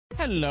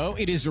Hello,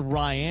 it is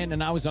Ryan,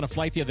 and I was on a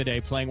flight the other day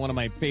playing one of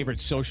my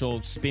favorite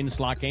social spin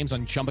slot games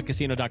on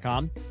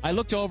ChumbaCasino.com. I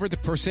looked over at the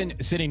person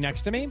sitting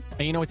next to me, and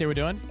you know what they were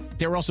doing?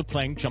 They were also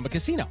playing Chumba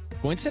Casino.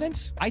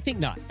 Coincidence? I think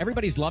not.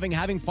 Everybody's loving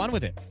having fun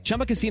with it.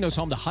 Chumba Casino is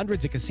home to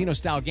hundreds of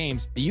casino-style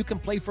games that you can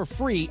play for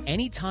free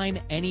anytime,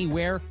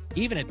 anywhere,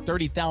 even at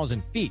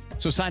 30,000 feet.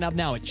 So sign up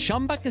now at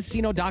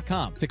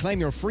ChumbaCasino.com to claim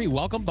your free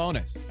welcome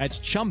bonus. That's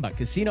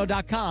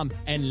ChumbaCasino.com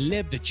and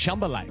live the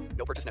Chumba life.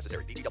 No purchase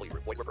necessary. VGW.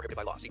 Void where prohibited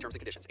by law. See terms and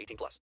conditions.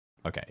 18+.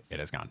 Okay, it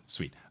has gone.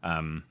 Sweet.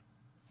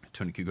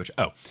 Tony Kukoc.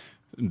 Oh,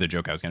 the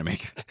joke I was going to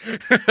make.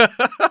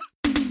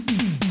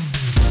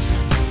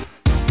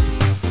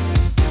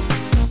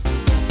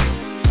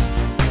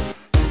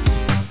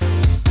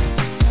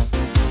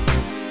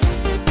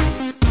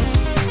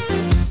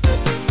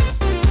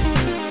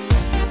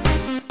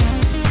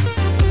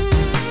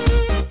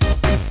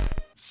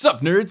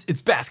 Sup, nerds?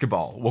 It's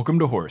basketball. Welcome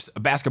to Horse, a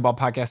basketball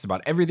podcast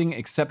about everything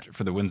except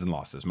for the wins and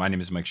losses. My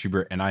name is Mike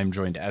Schubert, and I'm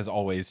joined, as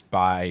always,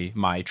 by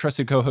my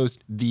trusted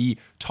co-host, the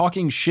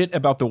talking shit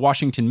about the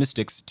Washington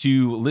Mystics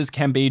to Liz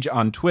Cambage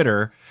on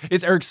Twitter.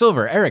 It's Eric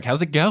Silver. Eric,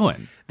 how's it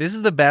going? This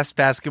is the best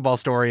basketball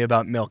story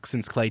about milk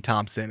since Klay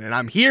Thompson, and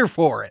I'm here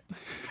for it.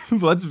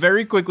 Let's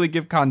very quickly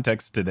give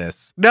context to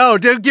this. No,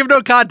 don't give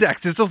no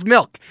context. It's just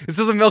milk. It's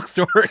just a milk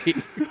story.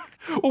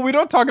 Well, we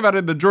don't talk about it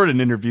in the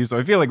Jordan interview, so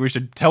I feel like we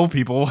should tell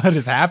people what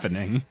is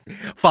happening.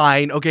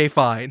 Fine. Okay,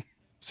 fine.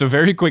 So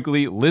very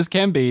quickly, Liz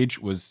Cambage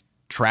was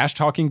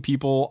trash-talking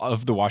people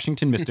of the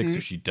Washington Mystics, who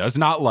she does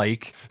not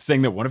like,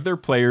 saying that one of their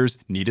players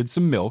needed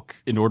some milk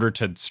in order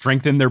to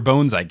strengthen their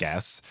bones, I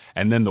guess.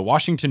 And then the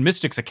Washington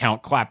Mystics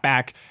account clapped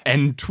back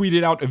and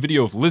tweeted out a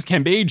video of Liz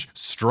Cambage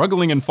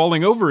struggling and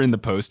falling over in the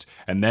post,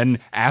 and then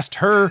asked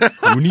her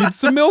who needs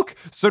some milk.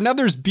 So now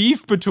there's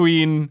beef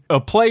between a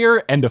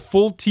player and a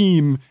full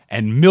team,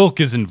 and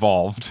milk is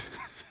involved.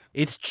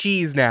 It's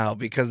cheese now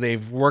because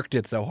they've worked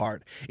it so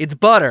hard. It's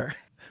butter.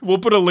 We'll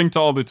put a link to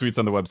all the tweets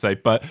on the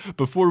website, but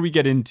before we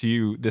get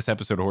into this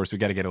episode of Horse, we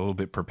got to get a little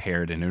bit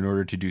prepared, and in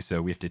order to do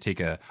so, we have to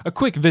take a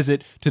quick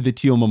visit to the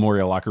Teal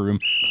Memorial locker room.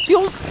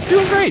 Teal's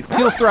doing great.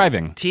 Teal's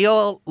thriving.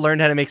 Teal learned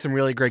how to make some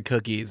really great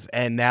cookies,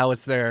 and now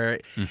it's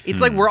their... It's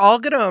like we're all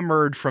going to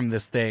emerge from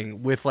this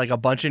thing with like a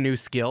bunch of new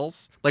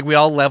skills. Like we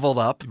all leveled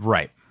up.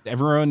 Right.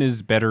 Everyone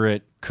is better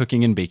at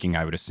cooking and baking,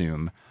 I would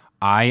assume.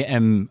 I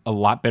am a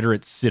lot better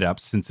at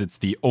sit-ups since it's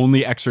the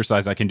only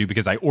exercise I can do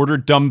because I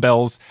ordered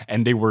dumbbells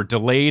and they were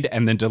delayed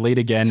and then delayed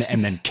again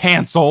and then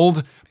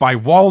canceled by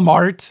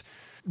Walmart.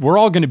 We're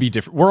all going to be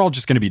different. We're all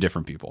just going to be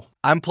different people.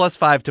 I'm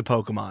 +5 to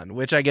Pokemon,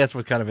 which I guess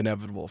was kind of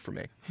inevitable for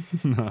me.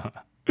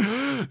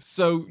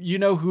 So you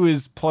know who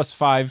is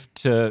 +5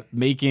 to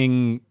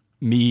making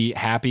me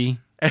happy?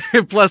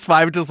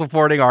 +5 to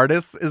supporting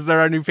artists. Is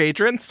there our new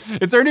patrons?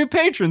 It's our new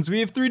patrons.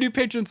 We have 3 new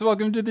patrons.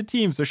 Welcome to the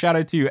team. So shout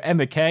out to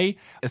Emma Kay,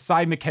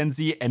 Asai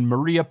McKenzie, and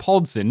Maria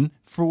Pauldson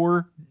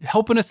for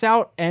helping us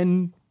out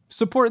and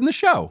supporting the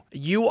show.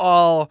 You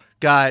all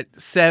got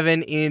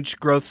 7-inch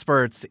growth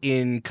spurts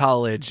in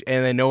college,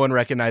 and then no one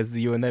recognizes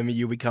you, and then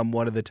you become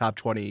one of the top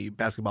 20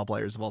 basketball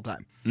players of all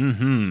time.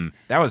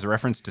 That was a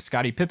reference to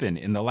Scottie Pippen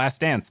in The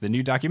Last Dance, the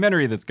new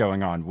documentary that's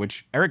going on,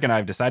 which Eric and I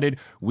have decided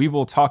we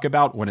will talk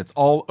about when it's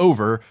all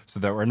over so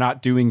that we're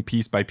not doing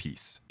piece by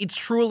piece. It's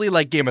truly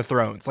like Game of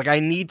Thrones. Like, I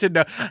need to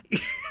know.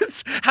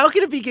 How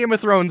can it be Game of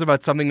Thrones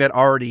about something that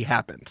already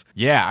happened?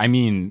 Yeah, I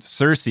mean,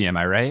 Cersei, am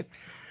I right?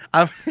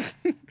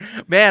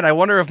 Man, I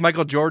wonder if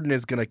Michael Jordan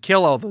is going to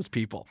kill all those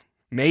people.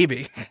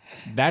 Maybe.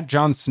 That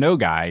Jon Snow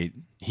guy,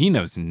 he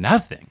knows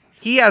nothing.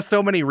 He has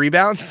so many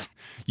rebounds.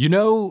 You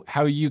know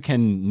how you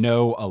can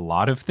know a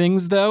lot of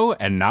things, though,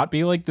 and not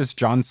be like this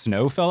Jon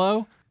Snow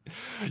fellow?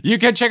 You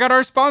can check out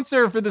our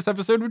sponsor for this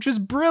episode, which is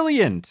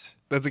Brilliant.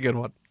 That's a good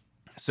one.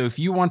 So if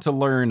you want to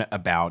learn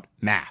about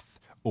math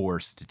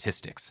or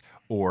statistics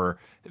or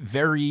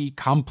very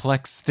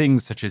complex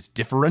things such as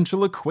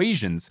differential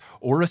equations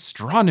or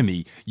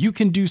astronomy, you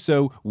can do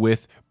so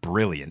with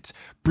Brilliant.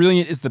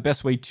 Brilliant is the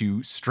best way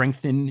to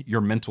strengthen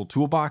your mental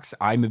toolbox.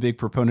 I'm a big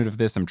proponent of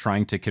this. I'm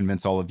trying to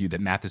convince all of you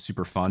that math is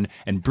super fun,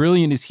 and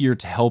Brilliant is here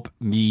to help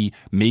me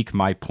make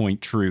my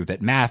point true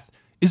that math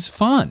is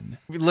fun.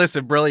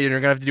 Listen, Brilliant, you're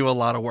going to have to do a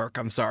lot of work.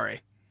 I'm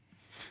sorry.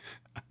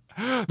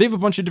 They have a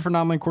bunch of different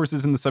online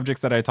courses in the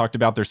subjects that I talked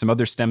about. There's some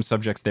other STEM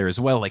subjects there as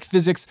well, like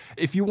physics.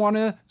 If you want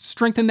to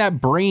strengthen that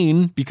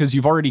brain because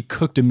you've already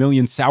cooked a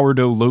million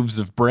sourdough loaves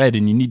of bread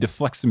and you need to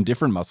flex some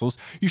different muscles,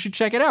 you should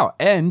check it out.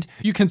 And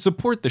you can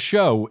support the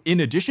show in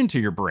addition to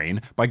your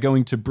brain by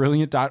going to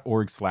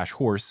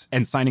brilliant.org/horse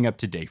and signing up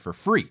today for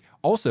free.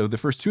 Also, the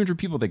first 200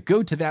 people that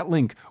go to that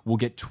link will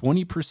get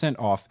 20%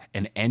 off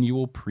an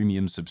annual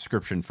premium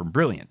subscription from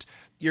Brilliant.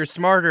 You're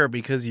smarter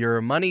because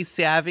you're money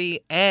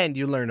savvy and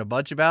you learn a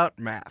bunch about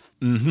math.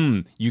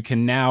 You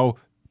can now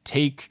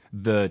take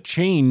the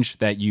change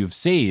that you've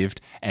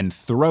saved and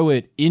throw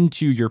it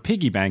into your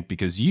piggy bank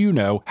because you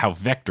know how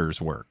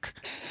vectors work.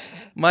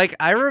 Mike,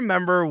 I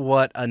remember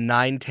what a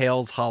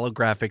Ninetales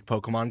holographic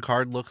Pokemon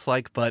card looks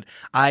like, but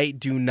I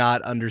do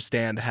not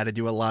understand how to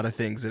do a lot of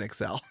things in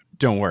Excel.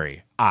 Don't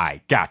worry,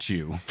 I got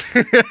you.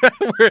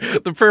 We're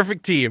the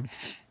perfect team.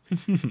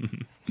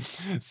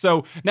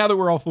 So now that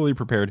we're all fully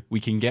prepared,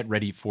 we can get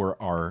ready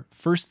for our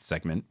first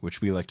segment,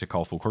 which we like to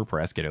call Full Court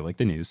Press, get it like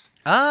the news.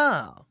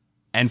 Oh.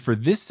 And for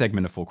this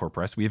segment of Full Court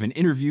Press, we have an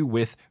interview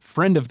with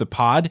friend of the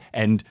pod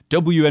and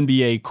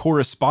WNBA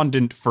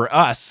correspondent for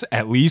us,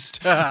 at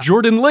least,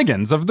 Jordan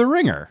Ligons of The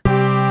Ringer.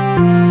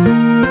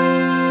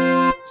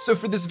 So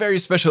for this very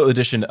special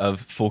edition of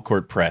Full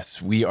Court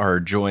Press, we are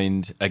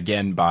joined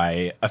again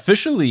by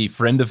officially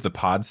friend of the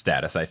pod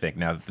status, I think,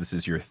 now that this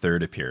is your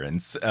third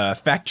appearance,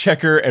 fact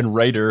checker and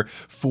writer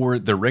for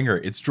The Ringer.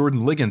 It's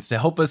Jordan Ligons to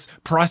help us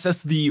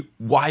process the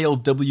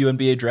wild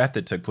WNBA draft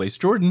that took place.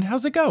 Jordan,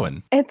 how's it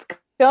going? It's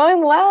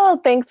going well.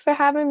 Thanks for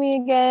having me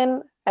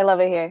again. I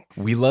love it here.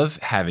 We love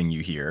having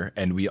you here,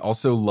 and we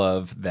also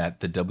love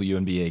that the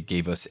WNBA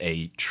gave us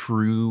a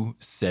true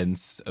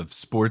sense of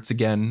sports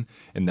again,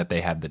 and that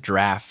they had the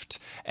draft,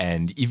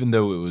 and even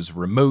though it was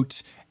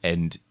remote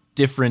and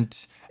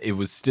different, it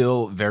was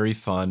still very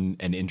fun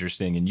and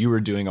interesting, and you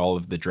were doing all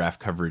of the draft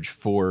coverage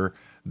for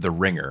The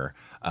Ringer.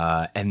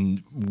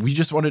 And we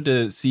just wanted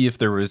to see if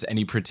there was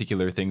any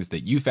particular things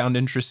that you found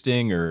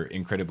interesting or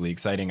incredibly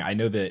exciting. I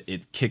know that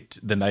it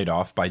kicked the night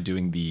off by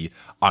doing the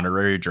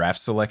honorary draft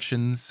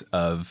selections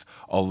of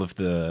all of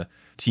the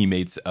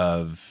teammates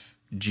of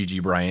Gigi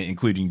Bryant,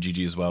 including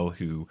Gigi as well,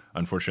 who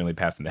unfortunately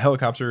passed in the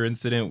helicopter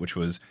incident, which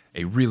was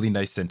a really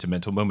nice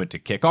sentimental moment to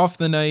kick off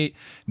the night.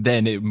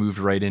 Then it moved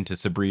right into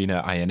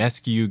Sabrina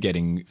Ionescu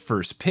getting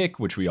first pick,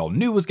 which we all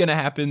knew was going to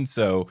happen.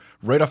 So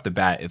right off the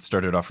bat, it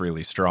started off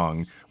really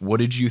strong.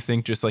 What did you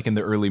think, just like in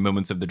the early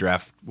moments of the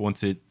draft,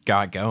 once it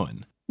got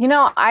going? You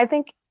know, I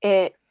think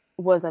it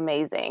was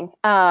amazing,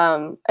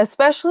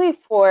 especially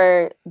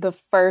for the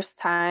first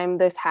time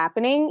this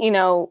happening. You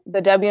know,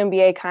 the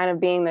WNBA kind of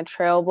being the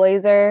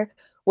trailblazer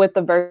with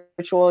the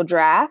virtual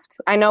draft.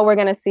 I know we're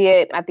going to see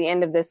it at the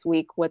end of this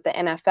week with the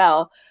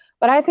NFL,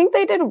 but I think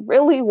they did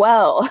really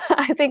well.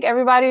 I think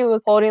everybody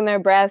was holding their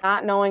breath,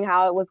 not knowing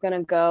how it was going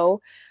to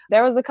go.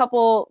 There was a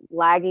couple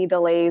laggy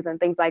delays and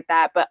things like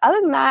that. But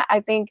other than that,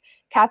 I think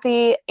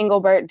Kathy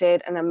Engelbert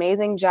did an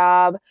amazing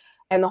job,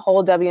 and the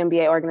whole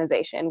WNBA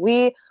organization.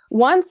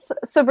 Once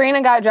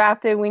Sabrina got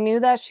drafted, we knew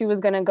that she was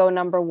going to go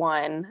number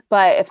 1.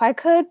 But if I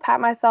could pat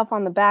myself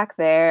on the back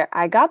there,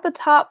 I got the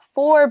top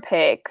 4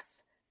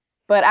 picks.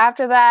 But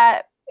after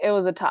that, it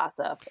was a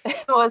toss-up.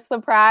 It was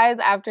surprise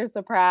after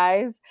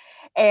surprise.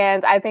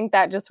 And I think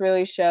that just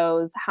really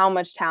shows how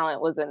much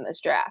talent was in this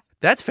draft.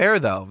 That's fair,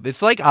 though.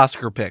 It's like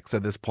Oscar picks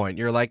at this point.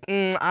 You're like,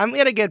 I'm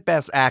going to get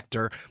Best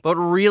Actor. But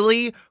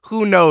really,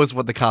 who knows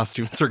what the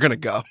costumes are going to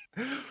go?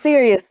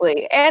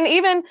 Seriously. And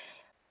even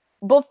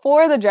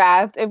before the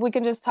draft, if we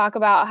can just talk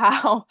about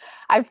how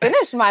I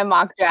finished my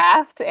mock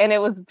draft and it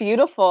was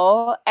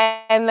beautiful.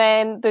 And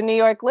then the New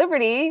York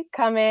Liberty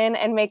come in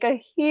and make a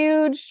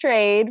huge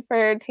trade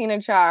for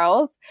Tina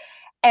Charles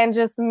and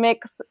just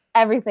mix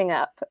everything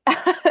up.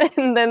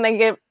 And then they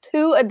get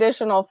 2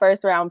 additional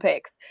first-round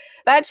picks.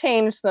 That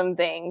changed some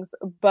things,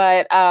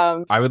 but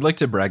I would like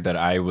to brag that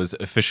I was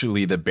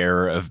officially the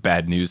bearer of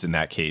bad news in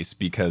that case,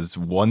 because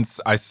once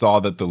I saw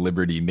that the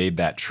Liberty made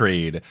that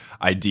trade,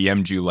 I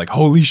DM'd you like,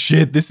 holy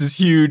shit, this is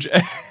huge.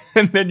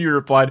 And then you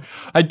replied,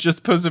 I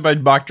just posted my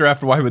mock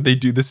draft. Why would they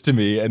do this to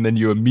me? And then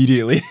you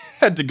immediately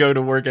had to go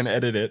to work and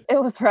edit it. It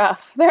was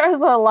rough. There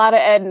was a lot of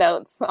ed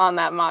notes on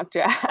that mock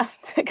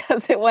draft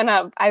because it went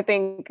up, I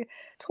think,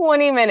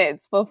 20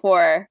 minutes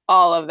before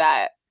all of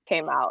that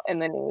came out in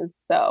the news.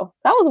 So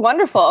that was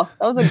wonderful.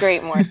 That was a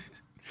great morning.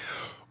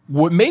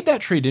 What made that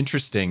trade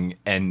interesting,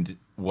 and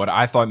what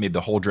I thought made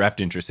the whole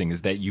draft interesting,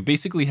 is that you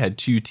basically had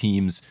 2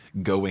 teams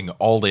going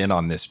all in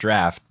on this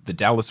draft. The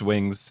Dallas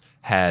Wings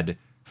had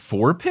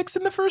 4 picks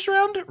in the first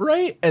round,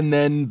 right? And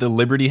then the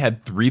Liberty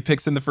had 3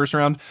 picks in the first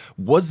round.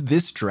 Was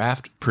this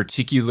draft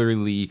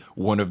particularly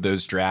one of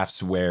those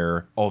drafts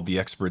where all the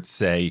experts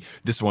say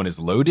this one is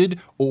loaded,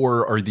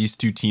 or are these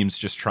 2 teams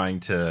just trying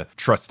to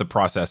trust the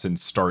process and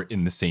start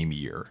in the same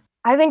year?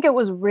 I think it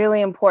was really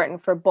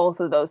important for both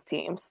of those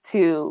teams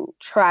to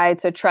try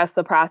to trust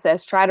the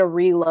process, try to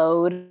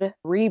reload,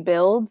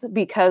 rebuild,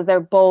 because they're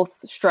both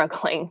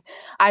struggling.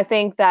 I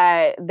think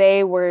that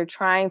they were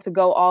trying to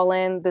go all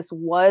in. This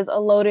was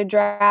a loaded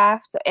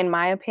draft, in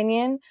my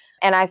opinion.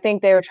 And I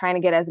think they were trying to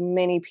get as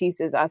many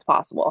pieces as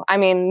possible. I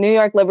mean, New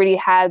York Liberty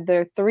had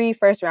their 3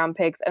 first-round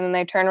picks, and then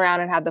they turned around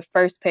and had the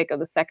first pick of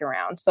the second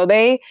round. So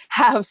they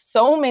have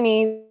so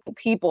many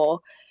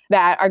people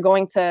that are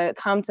going to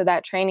come to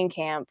that training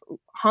camp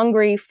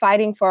hungry,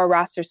 fighting for a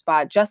roster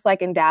spot, just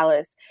like in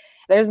Dallas.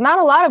 There's not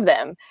a lot of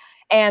them.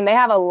 And they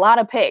have a lot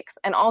of picks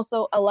and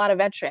also a lot of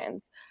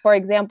veterans. For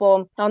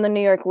example, on the New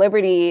York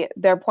Liberty,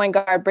 their point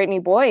guard, Brittany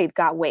Boyd,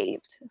 got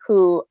waived,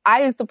 who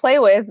I used to play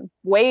with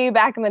way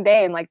back in the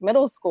day in like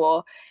middle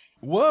school.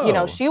 Whoa. You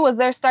know, she was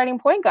their starting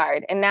point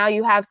guard. And now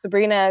you have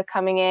Sabrina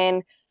coming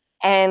in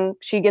and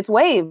she gets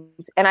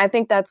waived. And I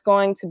think that's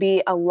going to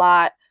be a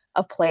lot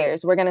of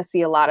players. We're going to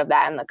see a lot of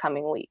that in the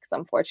coming weeks,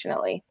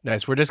 unfortunately.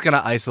 Nice. We're just going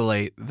to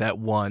isolate that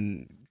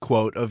one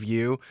quote of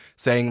you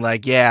saying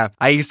like, yeah,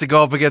 I used to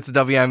go up against a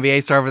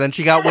WNBA star, but then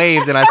she got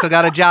waived and I still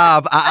got a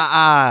job.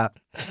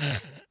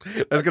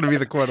 That's going to be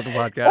the quote of the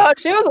podcast. Oh,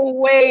 she was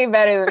way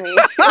better than me.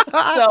 She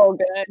was so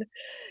good.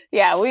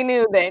 Yeah, we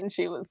knew then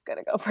she was going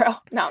to go pro,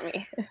 not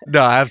me.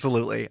 No,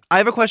 absolutely. I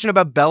have a question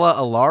about Bella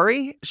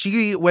Alari.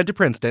 She went to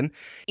Princeton.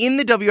 In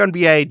the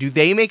WNBA, do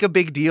they make a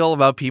big deal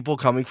about people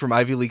coming from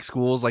Ivy League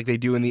schools like they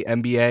do in the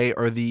NBA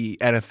or the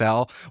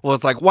NFL? Well,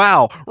 it's like,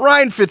 wow,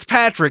 Ryan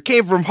Fitzpatrick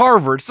came from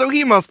Harvard, so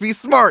he must be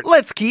smart.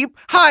 Let's keep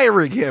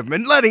hiring him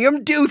and letting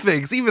him do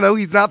things, even though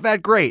he's not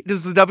that great.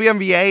 Does the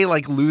WNBA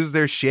like lose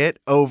their shit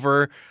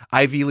over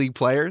Ivy League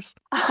players?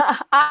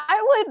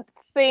 I would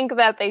think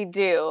that they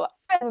do.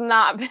 There's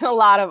not been a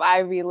lot of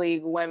Ivy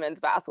League women's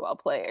basketball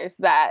players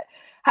that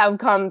have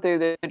come through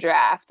the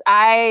draft.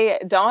 I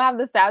don't have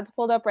the stats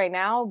pulled up right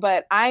now,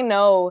 but I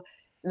know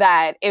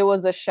that it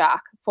was a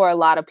shock for a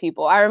lot of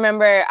people. I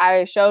remember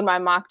I showed my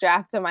mock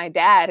draft to my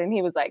dad and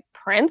he was like,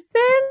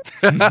 Princeton?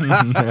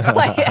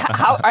 Like,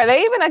 are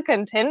they even a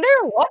contender?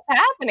 What's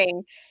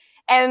happening?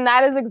 And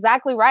that is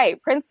exactly right.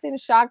 Princeton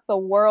shocked the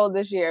world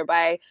this year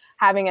by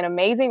having an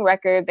amazing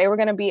record. They were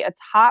going to be a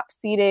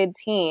top-seeded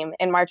team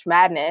in March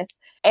Madness.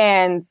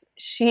 And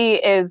she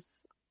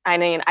is,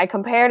 I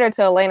compared her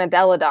to Elena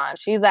Delle Donne.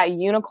 She's that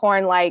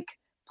unicorn-like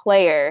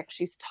player.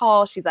 She's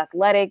tall, she's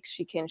athletic,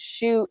 she can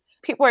shoot.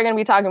 People are going to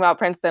be talking about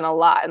Princeton a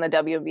lot in the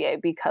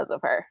WNBA because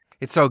of her.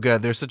 It's so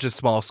good. They're such a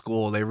small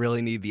school. They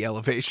really need the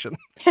elevation.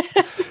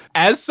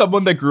 As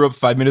someone that grew up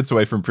 5 minutes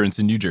away from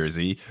Princeton, New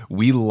Jersey,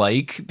 we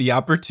like the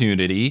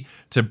opportunity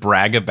to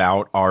brag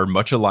about our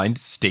much aligned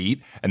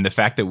state and the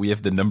fact that we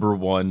have the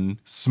 #1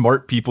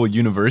 smart people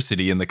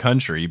university in the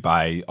country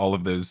by all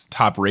of those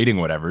top rating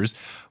whatevers.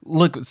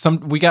 Look,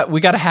 we got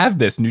to have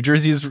this. New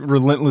Jersey is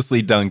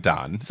relentlessly dunked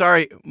on.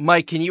 Sorry,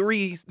 Mike, can you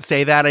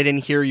re-say that? I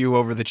didn't hear you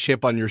over the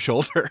chip on your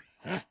shoulder.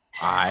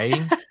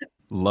 I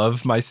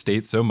love my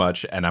state so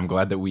much, and I'm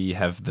glad that we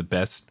have the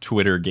best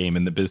Twitter game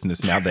in the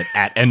business now that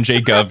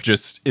 @NJGov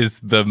just is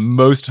the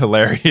most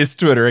hilarious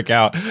Twitter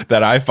account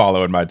that I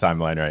follow in my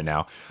timeline right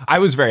now. I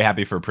was very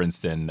happy for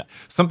Princeton.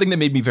 Something that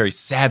made me very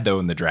sad, though,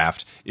 in the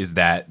draft is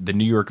that the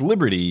New York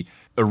Liberty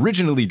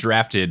originally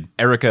drafted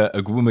Erica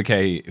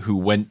Agwumike, who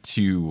went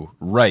to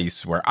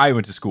Rice, where I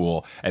went to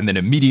school, and then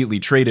immediately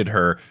traded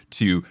her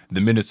to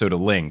the Minnesota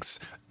Lynx.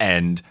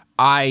 And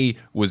I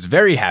was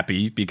very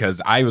happy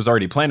because I was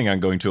already planning on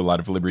going to a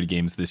lot of Liberty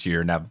games this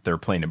year now that they're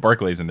playing in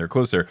Barclays and they're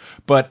closer.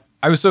 But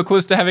I was so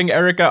close to having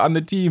Erica on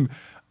the team.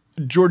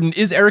 Jordan,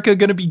 is Erica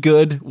going to be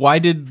good? Why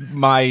did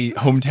my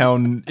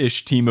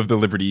hometown-ish team of the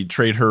Liberty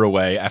trade her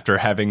away after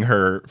having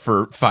her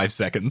for 5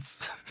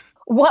 seconds?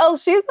 Well,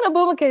 she's an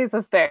Agwumike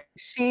sister.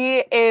 She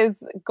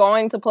is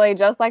going to play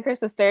just like her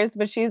sisters,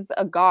 but she's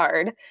a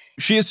guard.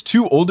 She has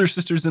 2 older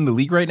sisters in the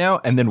league right now,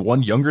 and then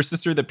 1 younger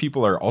sister that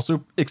people are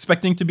also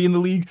expecting to be in the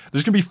league.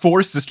 There's going to be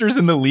 4 sisters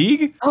in the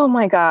league? Oh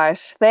my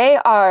gosh. They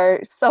are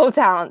so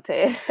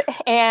talented.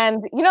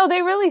 And,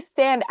 they really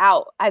stand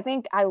out. I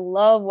think I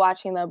love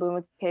watching the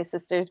Agwumike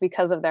sisters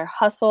because of their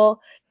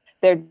hustle,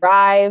 their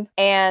drive,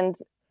 and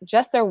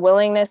just their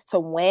willingness to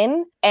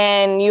win.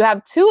 And you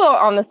have 2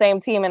 on the same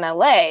team in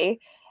LA.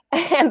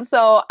 And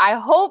so I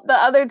hope the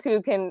other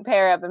 2 can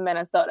pair up in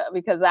Minnesota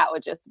because that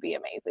would just be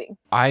amazing.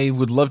 I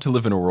would love to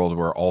live in a world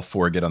where all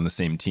 4 get on the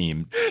same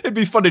team. It'd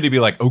be funny to be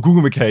like,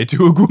 Agwumike to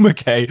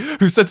Agwumike,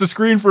 who sets a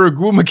screen for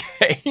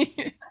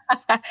Agwumike.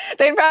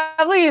 They'd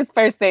probably use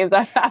first names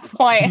at that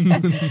point.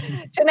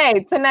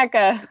 Janae,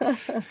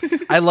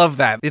 Taneka. I love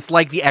that. It's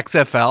like the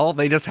XFL.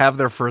 They just have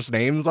their first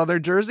names on their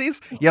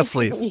jerseys. Yes,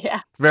 please.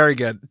 Yeah. Very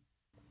good.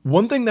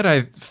 One thing that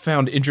I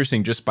found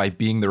interesting just by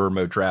being the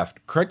remote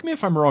draft, correct me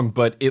if I'm wrong,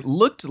 but it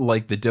looked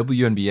like the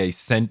WNBA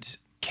sent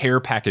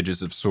care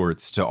packages of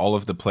sorts to all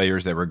of the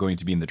players that were going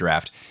to be in the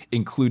draft,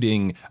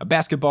 including a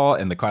basketball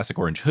and the classic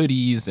orange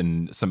hoodies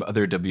and some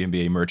other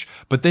WNBA merch.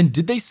 But then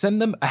did they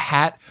send them a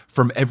hat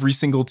from every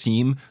single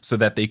team so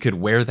that they could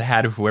wear the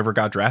hat of whoever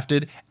got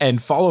drafted?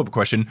 And follow-up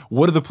question,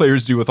 what do the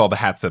players do with all the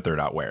hats that they're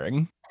not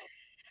wearing?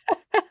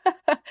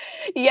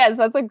 Yes,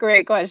 that's a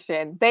great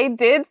question. They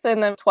did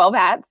send them 12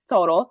 hats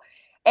total.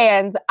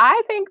 And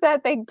I think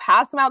that they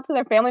pass them out to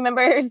their family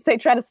members. They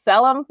try to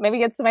sell them, maybe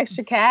get some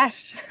extra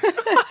cash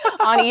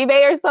on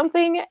eBay or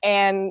something.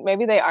 And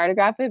maybe they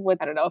autograph it with,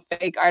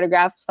 fake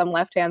autograph, some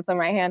left hand, some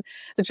right hand,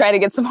 to try to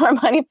get some more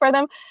money for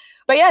them.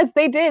 But yes,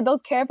 they did.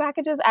 Those care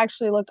packages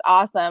actually looked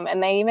awesome.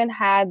 And they even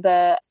had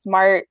the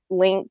smart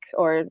link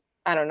or,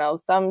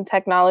 some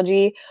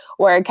technology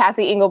where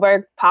Kathy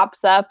Engelberg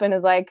pops up and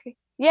is like,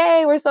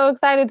 yay, we're so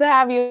excited to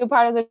have you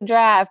part of the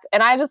draft.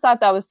 And I just thought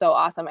that was so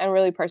awesome and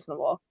really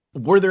personable.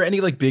 Were there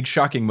any like big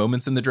shocking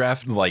moments in the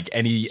draft? Like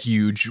any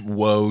huge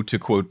whoa, to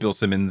quote Bill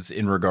Simmons,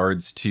 in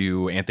regards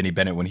to Anthony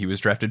Bennett when he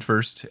was drafted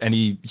first?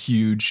 Any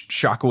huge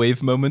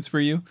shockwave moments for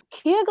you?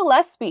 Kia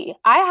Gillespie.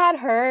 I had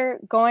her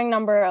going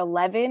number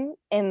 11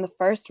 in the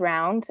first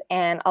round,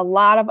 and a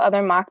lot of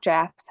other mock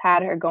drafts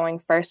had her going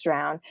first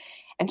round.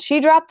 And she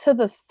dropped to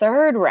the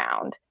third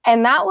round.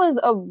 And that was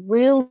a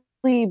really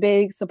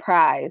big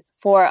surprise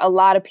for a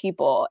lot of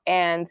people.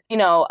 And, you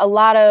know, a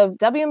lot of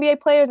WNBA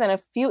players and a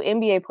few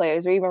NBA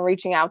players are even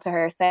reaching out to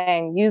her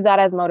saying, use that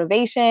as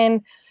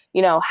motivation,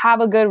 you know, have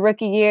a good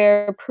rookie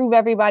year, prove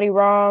everybody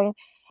wrong.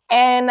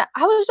 And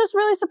I was just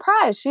really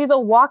surprised. She's a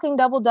walking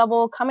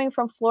double-double coming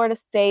from Florida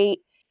State.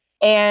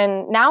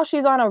 And now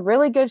she's on a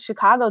really good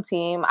Chicago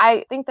team.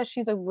 I think that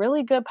she's a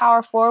really good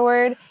power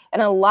forward,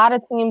 and a lot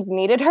of teams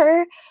needed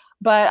her,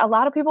 but a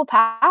lot of people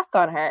passed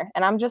on her,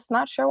 and I'm just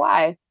not sure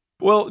why.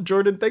 Well,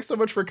 Jordan, thanks so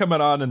much for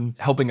coming on and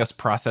helping us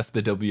process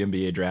the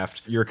WNBA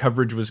draft. Your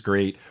coverage was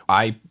great.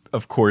 I,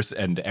 of course,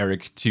 and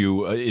Eric,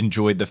 too,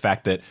 enjoyed the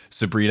fact that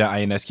Sabrina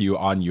Ionescu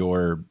on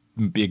your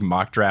big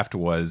mock draft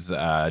was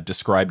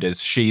described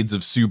as shades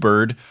of Sue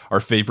Bird, our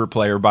favorite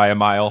player by a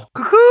mile.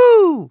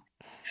 Cuckoo!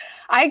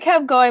 I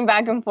kept going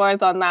back and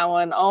forth on that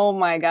one. Oh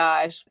my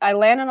gosh. I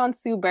landed on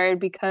Sue Bird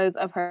because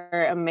of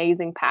her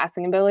amazing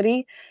passing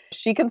ability.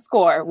 She can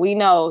score. We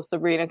know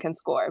Sabrina can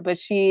score, but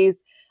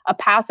she's a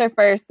passer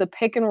first. The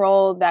pick and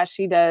roll that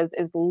she does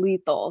is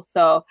lethal.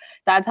 So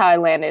that's how I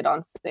landed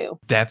on Sue.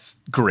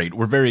 That's great.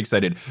 We're very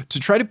excited. To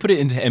try to put it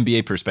into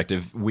NBA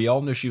perspective, we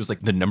all know she was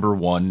like the number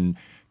one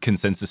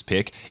consensus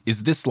pick.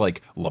 Is this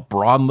like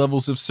LeBron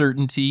levels of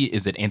certainty?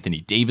 Is it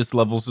Anthony Davis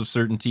levels of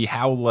certainty?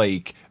 How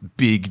like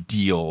big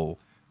deal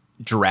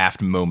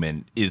draft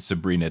moment is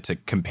Sabrina to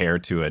compare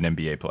to an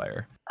NBA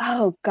player?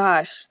 Oh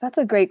gosh, that's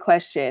a great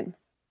question.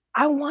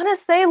 I want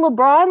to say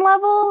LeBron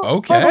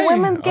level for the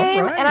women's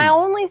game. Right. And I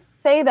only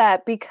say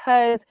that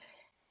because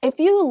if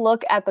you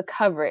look at the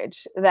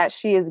coverage that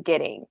she is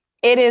getting,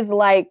 it is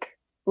like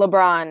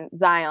LeBron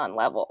Zion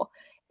level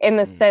in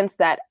the sense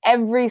that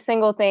every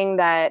single thing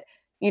that,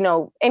 you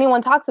know,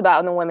 anyone talks about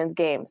in the women's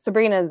game,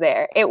 Sabrina is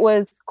there. It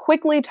was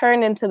quickly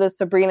turned into the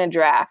Sabrina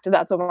draft.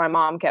 That's what my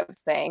mom kept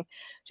saying.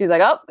 She's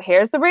like, oh,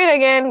 here's Sabrina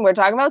again. We're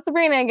talking about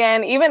Sabrina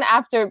again. Even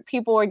after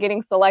people were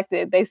getting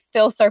selected, they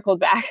still circled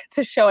back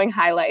to showing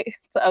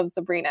highlights of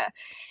Sabrina.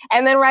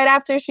 And then right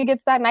after she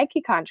gets that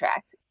Nike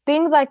contract,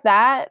 things like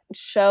that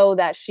show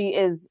that she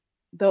is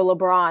the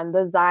LeBron,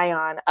 the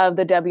Zion of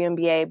the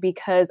WNBA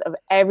because of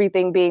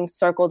everything being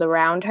circled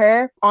around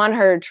her. On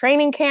her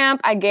training camp,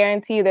 I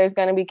guarantee there's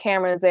going to be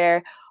cameras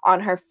there. On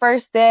her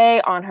first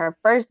day, on her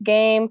first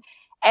game,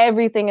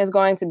 everything is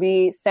going to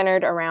be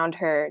centered around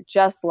her,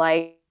 just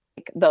like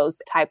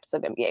those types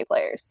of NBA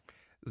players.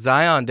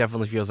 Zion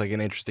definitely feels like an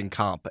interesting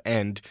comp,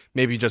 and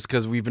maybe just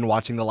because we've been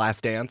watching The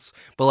Last Dance,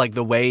 but like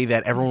the way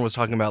that everyone was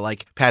talking about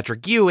like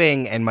Patrick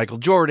Ewing and Michael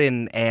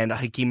Jordan and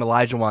Hakeem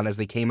Olajuwon as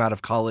they came out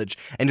of college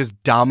and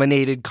just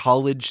dominated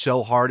college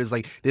so hard, is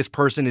like this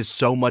person is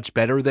so much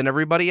better than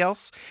everybody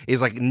else,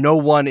 is like no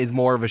one is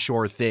more of a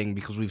sure thing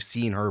because we've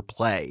seen her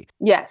play.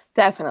 Yes,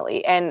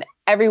 definitely. And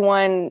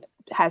everyone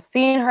has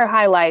seen her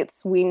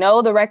highlights. We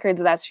know the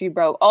records that she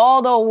broke,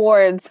 all the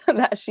awards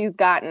that she's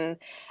gotten.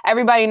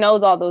 Everybody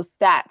knows all those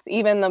stats.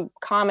 Even the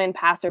common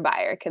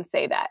passerby can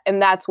say that.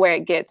 And that's where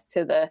it gets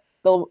to the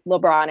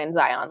LeBron and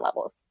Zion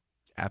levels.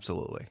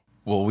 Absolutely.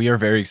 Well, we are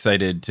very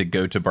excited to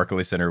go to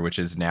Barclays Center, which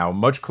is now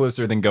much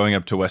closer than going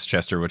up to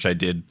Westchester, which I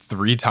did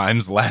 3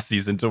 times last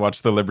season to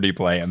watch the Liberty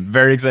play. I'm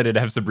very excited to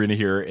have Sabrina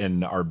here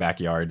in our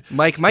backyard.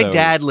 Mike, my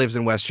dad lives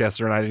in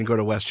Westchester, and I didn't go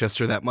to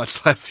Westchester that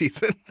much last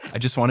season. I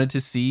just wanted to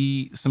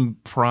see some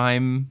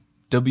prime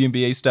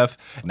WNBA stuff.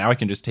 Now I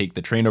can just take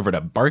the train over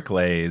to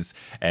Barclays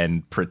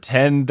and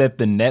pretend that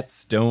the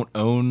Nets don't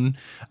own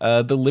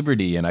the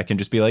Liberty, and I can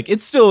just be like,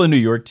 it's still a New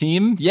York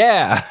team.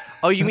 Yeah.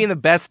 Oh, you mean the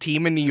best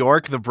team in New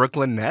York, the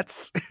Brooklyn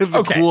Nets?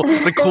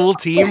 the cool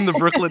team, the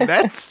Brooklyn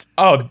Nets?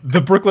 Oh,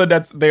 the Brooklyn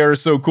Nets, they are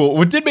so cool.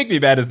 What did make me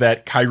mad is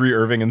that Kyrie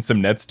Irving and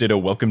some Nets did a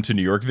Welcome to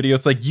New York video.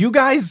 It's like, you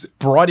guys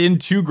brought in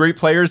 2 great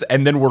players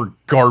and then were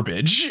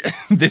garbage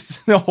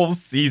the whole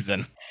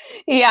season.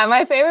 Yeah,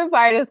 my favorite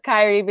part is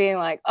Kyrie being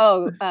like,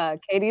 oh,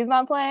 KD's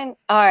not playing?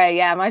 All right,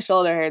 yeah, my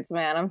shoulder hurts,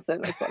 man. I'm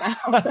sitting this one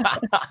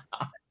out.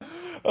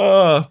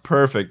 Oh,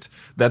 perfect.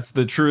 That's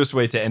the truest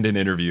way to end an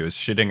interview, is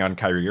shitting on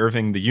Kyrie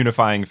Irving, the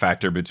unifying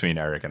factor between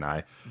Eric and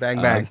I.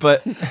 Bang, bang.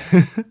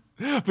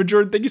 But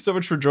Jordan, thank you so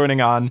much for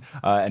joining on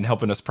and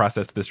helping us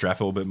process this draft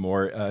a little bit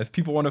more. If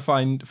people want to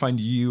find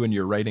you and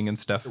your writing and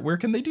stuff, where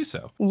can they do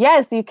so?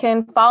 Yes, you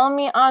can follow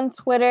me on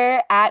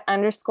Twitter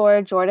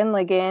 @_Jordan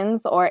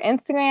Ligons or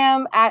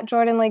Instagram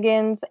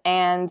 @JordanLigons,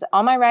 and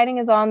all my writing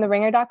is on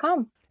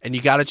theringer.com. And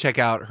you got to check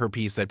out her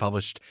piece they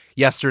published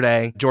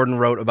yesterday. Jordan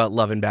wrote about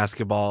love and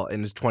basketball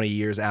in his 20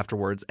 years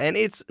afterwards, and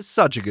it's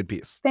such a good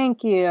piece.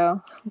 Thank you.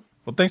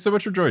 Well, thanks so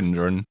much for joining,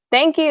 Jordan.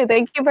 Thank you.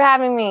 Thank you for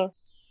having me.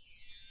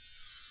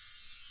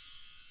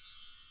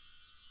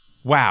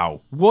 Wow,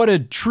 what a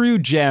true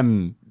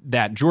gem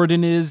that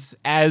Jordan is,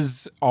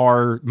 as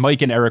are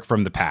Mike and Eric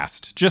from the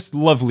past. Just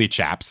lovely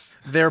chaps.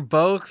 They're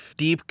both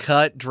deep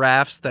cut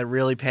drafts that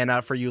really pan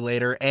out for you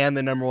later, and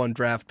the number one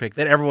draft pick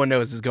that everyone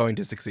knows is going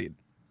to succeed.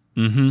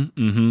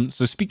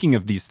 So speaking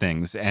of these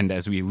things, and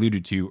as we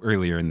alluded to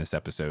earlier in this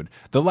episode,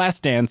 The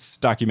Last Dance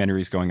documentary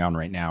is going on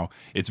right now.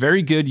 It's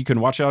very good. You can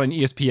watch it on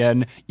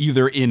ESPN,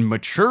 either in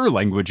mature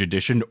language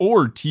edition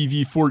or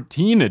TV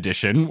 14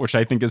 edition, which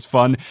I think is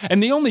fun.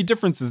 And the only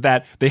difference is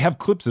that they have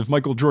clips of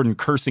Michael Jordan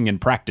cursing in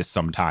practice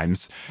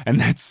sometimes. And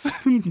that's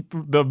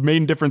the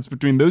main difference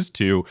between those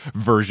two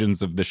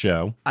versions of the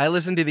show. I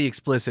listen to the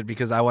explicit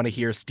because I want to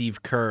hear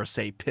Steve Kerr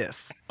say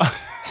piss.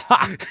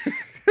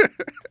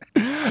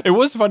 It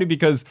was funny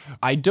because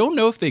I don't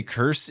know if they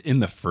curse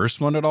in the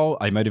first one at all.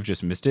 I might have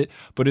just missed it.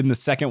 But in the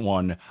second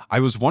one, I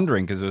was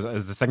wondering, because it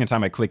was the second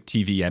time I clicked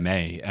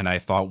TVMA, and I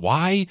thought,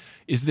 why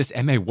is this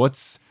MA?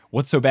 What's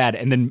so bad?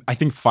 And then I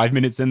think 5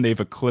 minutes in, they have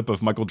a clip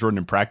of Michael Jordan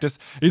in practice.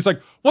 And he's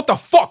like, what the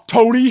fuck,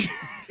 Tony?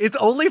 It's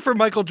only for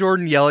Michael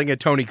Jordan yelling at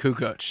Tony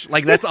Kukoc.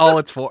 Like, that's all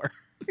it's for.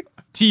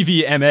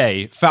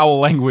 TVMA, foul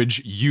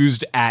language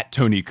used at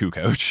Tony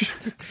Kukoc.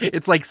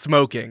 It's like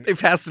smoking. They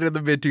passed it in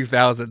the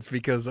mid-2000s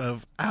because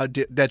of how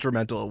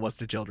detrimental it was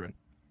to children.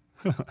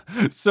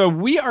 So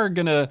we are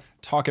going to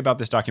talk about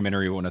this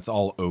documentary when it's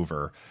all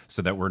over,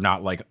 so that we're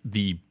not like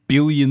the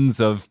billions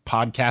of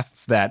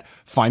podcasts that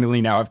finally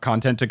now have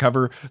content to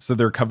cover. So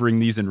they're covering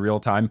these in real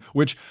time,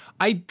 which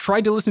I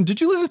tried to listen. Did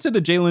you listen to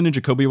the Jalen and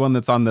Jacoby one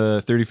that's on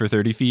the 30 for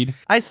 30 feed?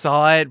 I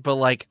saw it, but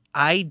like,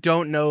 I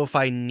don't know if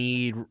I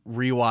need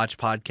rewatch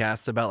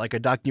podcasts about like a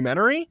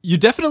documentary. You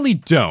definitely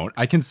don't,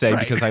 I can say,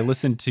 Right. because I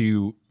listened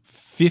to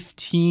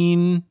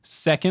 15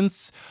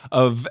 seconds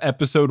of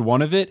episode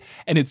 1 of it,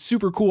 and it's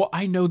super cool.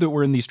 I know that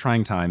we're in these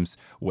trying times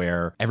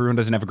where everyone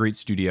doesn't have a great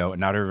studio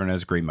and not everyone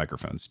has great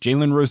microphones.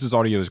 Jalen Rose's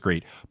audio is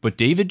great, but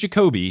David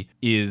Jacoby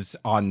is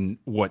on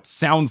what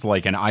sounds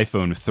like an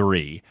iPhone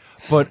 3,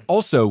 but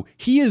also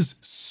he is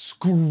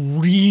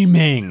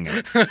screaming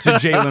to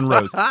Jalen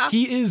Rose.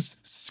 He is,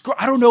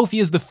 I don't know if he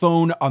has the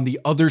phone on the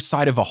other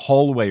side of a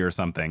hallway or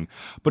something,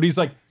 but he's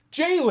like,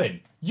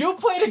 Jalen, you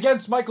played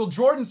against Michael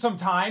Jordan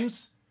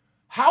sometimes.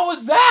 How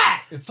was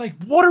that? It's like,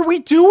 what are we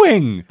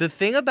doing? The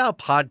thing about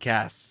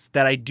podcasts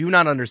that I do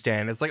not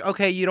understand is like,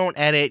 okay, you don't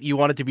edit, you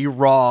want it to be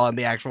raw in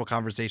the actual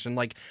conversation.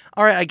 Like,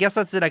 all right, I guess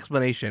that's an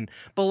explanation.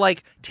 But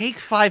like, take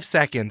 5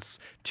 seconds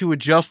to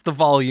adjust the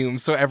volume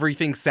so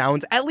everything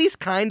sounds at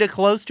least kind of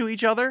close to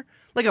each other.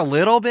 Like a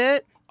little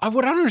bit.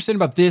 What I don't understand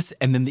about this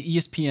and then the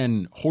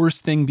ESPN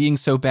horse thing being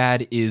so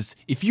bad is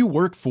if you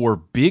work for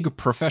big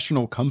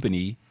professional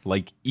company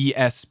like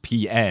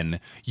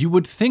ESPN, you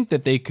would think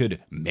that they could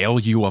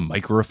mail you a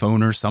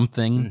microphone or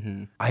something.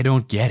 Mm-hmm. I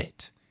don't get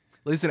it.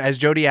 Listen, as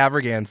Jody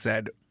Avirgan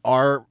said,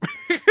 our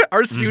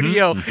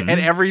studio and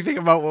everything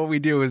about what we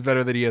do is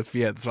better than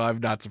ESPN, so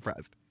I'm not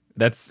surprised.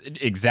 That's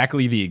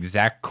exactly the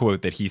exact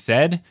quote that he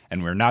said,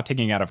 and we're not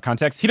taking it out of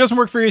context. He doesn't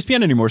work for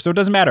ESPN anymore, so it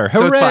doesn't matter.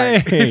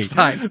 Hooray! So it's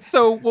fine.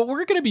 So what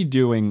we're going to be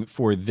doing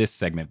for this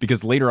segment,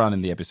 because later on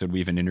in the episode, we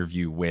have an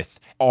interview with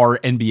our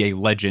NBA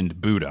legend,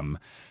 Bootum.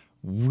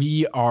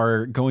 We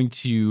are going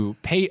to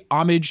pay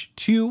homage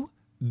to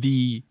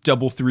the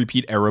double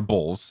three-peat era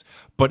Bulls,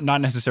 but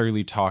not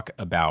necessarily talk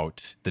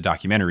about the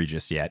documentary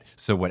just yet.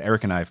 So what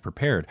Eric and I have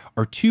prepared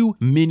are 2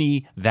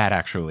 mini That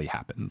Actually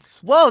Happens.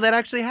 Whoa, that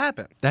actually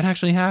happened. That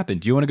actually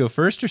happened. Do you want to go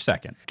first or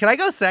second? Can I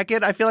go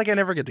second? I feel like I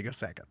never get to go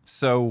second.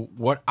 So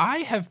what I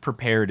have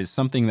prepared is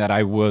something that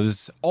I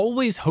was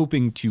always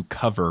hoping to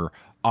cover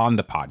on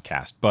the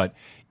podcast, but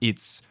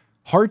it's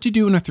hard to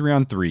do in a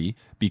 3-on-3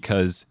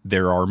 because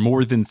there are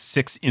more than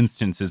 6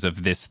 instances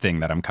of this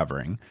thing that I'm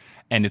covering.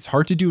 And it's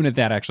hard to do in a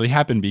That Actually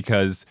Happened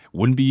because it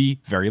wouldn't be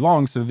very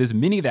long. So this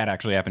mini That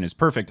Actually Happened is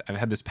perfect. I've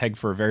had this pegged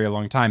for a very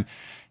long time.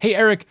 Hey,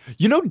 Eric,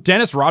 you know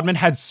Dennis Rodman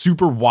had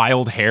super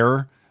wild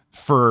hair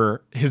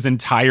for his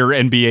entire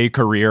NBA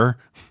career?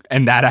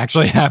 And that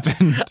actually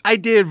happened. I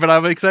did, but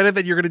I'm excited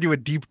that you're going to do a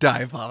deep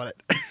dive on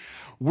it.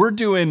 We're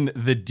doing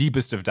the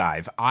deepest of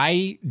dive.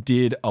 I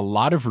did a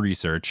lot of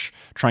research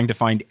trying to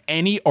find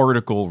any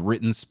article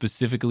written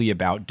specifically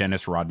about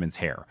Dennis Rodman's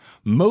hair.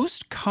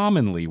 Most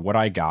commonly, what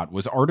I got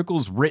was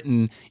articles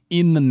written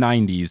in the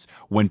 90s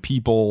when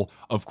people,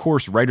 of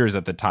course, writers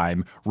at the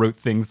time, wrote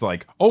things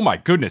like, oh my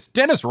goodness,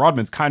 Dennis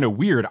Rodman's kind of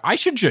weird. I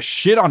should just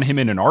shit on him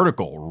in an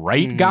article,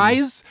 right,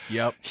 guys?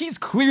 Yep. He's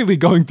clearly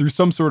going through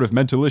some sort of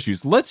mental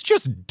issues. Let's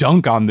just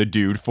dunk on the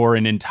dude for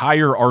an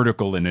entire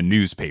article in a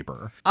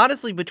newspaper.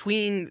 Honestly,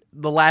 between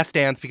The Last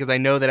Dance, because I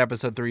know that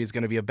episode 3 is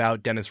going to be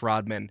about Dennis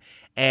Rodman,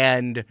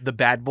 and the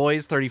Bad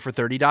Boys 30 for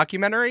 30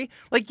 documentary,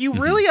 like, you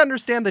really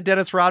understand that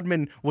Dennis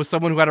Rodman was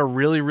someone who had a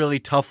really, really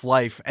tough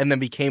life and then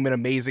became an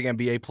amazing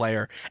NBA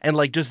player and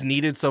like just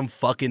needed some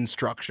fucking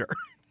structure.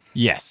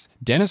 Yes.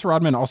 Dennis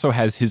Rodman also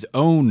has his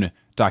own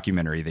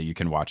documentary that you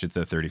can watch. It's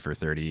a 30 for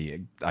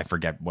 30. I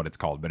forget what it's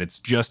called, but it's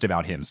just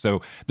about him.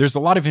 So there's a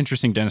lot of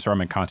interesting Dennis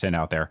Rodman content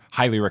out there.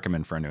 Highly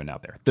recommend for anyone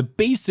out there. The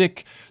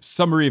basic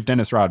summary of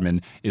Dennis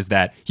Rodman is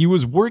that he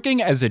was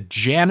working as a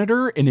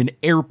janitor in an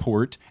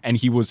airport and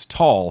he was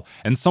tall,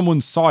 and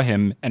someone saw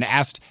him and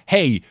asked,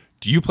 "Hey,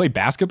 do you play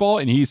basketball?"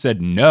 And he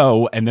said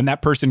no. And then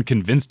that person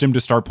convinced him to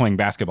start playing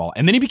basketball.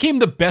 And then he became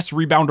the best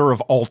rebounder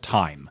of all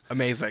time.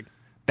 Amazing.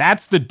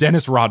 That's the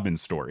Dennis Rodman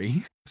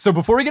story. So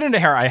before we get into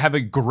hair, I have a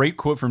great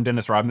quote from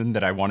Dennis Rodman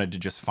that I wanted to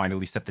just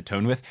finally set the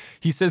tone with.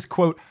 He says,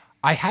 quote,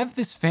 "I have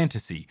this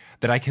fantasy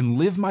that I can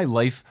live my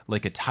life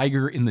like a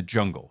tiger in the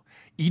jungle,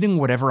 eating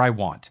whatever I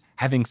want,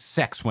 having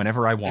sex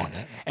whenever I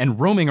want, and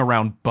roaming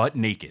around butt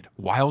naked,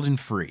 wild and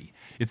free.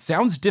 It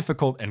sounds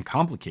difficult and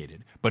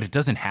complicated, but it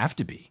doesn't have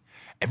to be.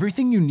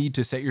 Everything you need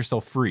to set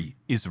yourself free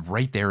is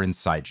right there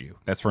inside you."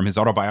 That's from his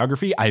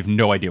autobiography. I have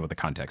no idea what the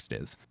context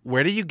is.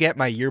 Where did you get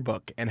my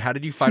yearbook, and how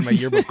did you find my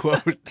yearbook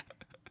quote?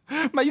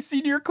 My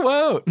senior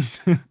quote.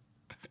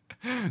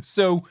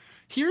 So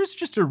here's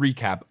just a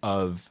recap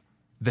of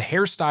the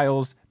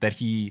hairstyles that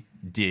he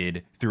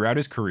did throughout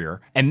his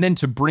career. And then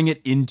to bring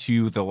it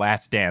into The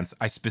Last Dance,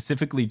 I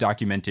specifically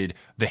documented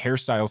the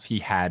hairstyles he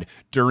had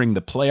during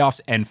the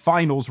playoffs and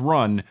finals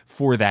run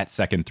for that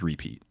second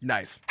three-peat.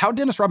 Nice. How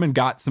Dennis Rodman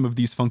got some of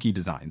these funky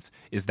designs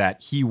is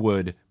that he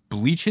would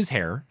bleach his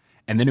hair,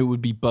 and then it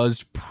would be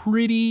buzzed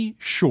pretty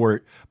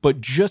short, but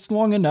just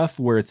long enough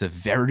where it's a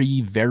very,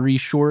 very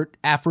short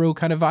afro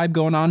kind of vibe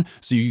going on,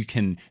 so you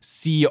can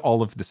see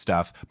all of the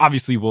stuff.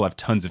 Obviously, we'll have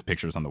tons of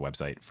pictures on the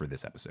website for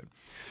this episode.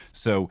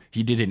 So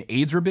he did an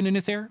AIDS ribbon in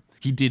his hair.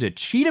 He did a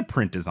cheetah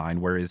print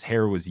design where his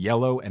hair was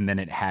yellow and then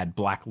it had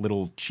black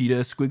little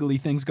cheetah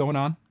squiggly things going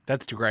on.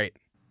 That's too great.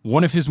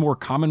 One of his more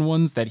common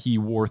ones that he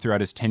wore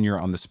throughout his tenure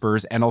on the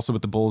Spurs and also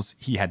with the Bulls,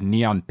 he had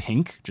neon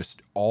pink,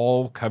 just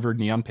all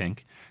covered neon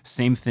pink.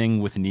 Same thing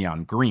with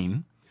neon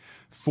green.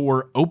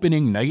 For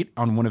opening night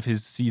on one of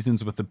his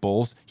seasons with the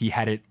Bulls, he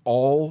had it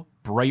all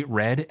bright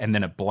red and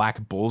then a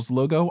black Bulls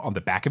logo on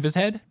the back of his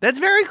head. That's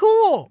very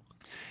cool.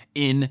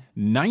 In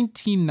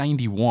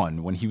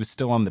 1991, when he was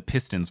still on the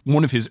Pistons,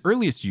 one of his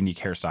earliest unique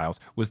hairstyles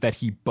was that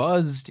he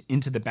buzzed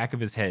into the back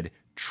of his head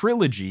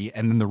Trilogy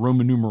and then the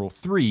Roman numeral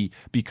 3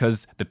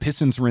 because the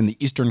Pistons were in the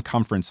Eastern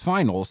Conference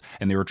Finals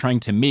and they were trying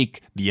to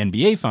make the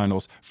NBA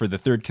Finals for the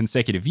third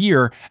consecutive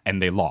year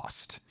and they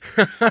lost.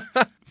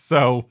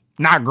 So,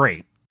 not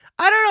great.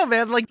 I don't know,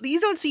 man. Like,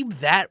 these don't seem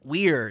that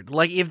weird.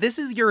 Like, if this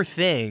is your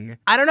thing,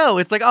 I don't know.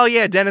 It's like, oh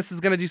yeah, Dennis is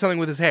going to do something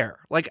with his hair.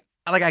 Like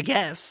I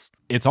guess.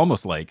 It's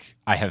almost like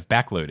I have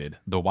backloaded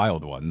the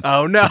wild ones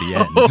to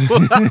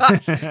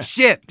the end.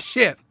 Shit.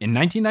 In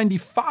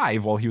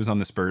 1995, while he was on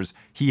the Spurs,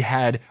 he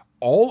had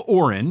all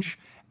orange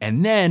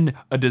and then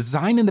a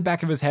design in the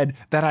back of his head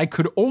that I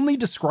could only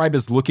describe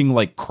as looking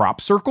like crop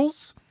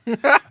circles.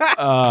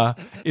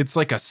 It's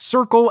like a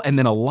circle and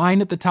then a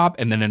line at the top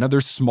and then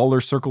another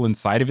smaller circle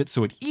inside of it.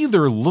 So it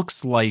either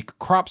looks like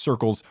crop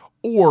circles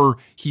or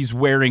he's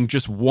wearing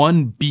just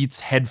one Beats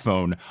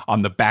headphone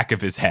on the back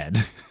of his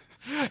head.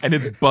 And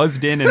it's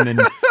buzzed in and then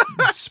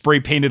spray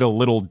painted a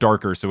little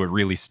darker so it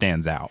really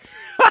stands out.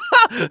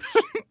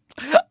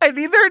 I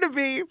need there to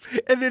be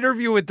an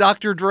interview with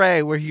Dr.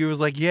 Dre where he was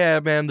like, yeah,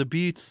 man, the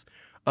Beats,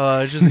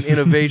 just an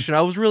innovation.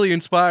 I was really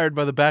inspired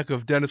by the back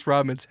of Dennis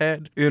Rodman's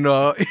head in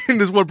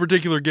this one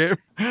particular game.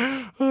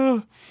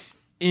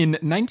 In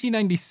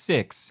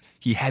 1996,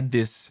 he had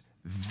this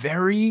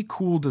very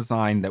cool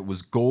design that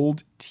was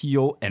gold,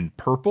 teal, and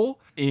purple.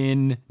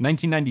 In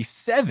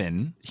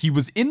 1997, he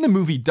was in the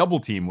movie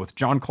Double Team with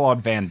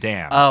Jean-Claude Van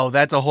Damme. Oh,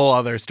 that's a whole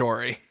other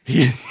story.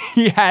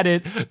 He had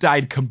it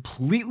dyed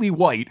completely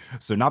white,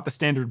 so not the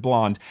standard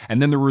blonde.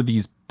 And then there were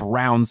these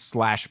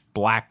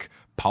brown/black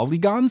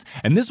polygons.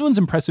 And this one's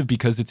impressive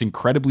because it's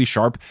incredibly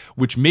sharp,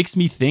 which makes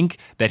me think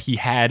that he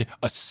had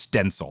a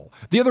stencil.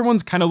 The other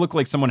ones kind of look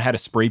like someone had a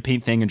spray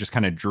paint thing and just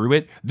kind of drew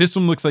it. This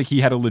one looks like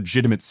he had a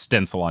legitimate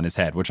stencil on his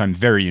head, which I'm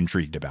very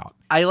intrigued about.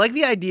 I like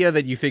the idea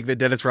that you think that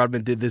Dennis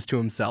Rodman did this to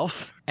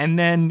himself. And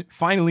then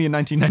finally in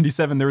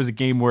 1997, there was a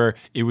game where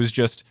it was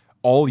just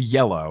all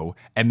yellow,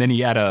 and then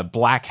he had a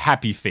black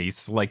happy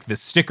face, like the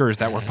stickers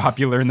that were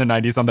popular in the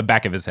 90s on the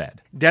back of his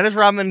head. Dennis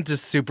Rodman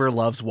just super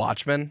loves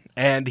Watchmen,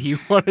 and he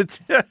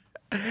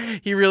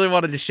really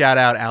wanted to shout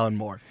out Alan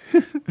Moore.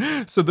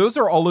 So those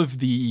are all of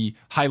the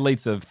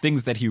highlights of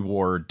things that he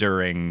wore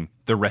during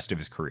the rest of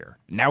his career.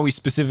 Now we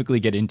specifically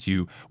get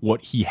into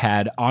what he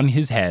had on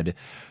his head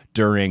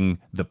during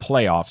the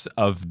playoffs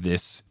of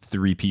this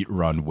three-peat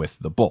run with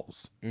the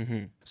Bulls.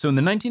 Mm-hmm. So in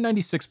the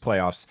 1996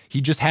 playoffs, he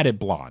just had it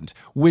blonde,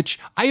 which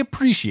I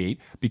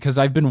appreciate because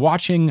I've been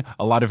watching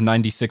a lot of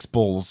 96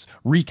 Bulls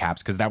recaps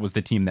because that was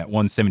the team that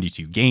won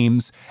 72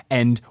 games.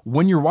 And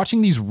when you're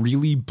watching these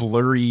really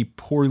blurry,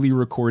 poorly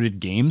recorded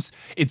games,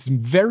 it's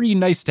very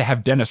nice to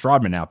have Dennis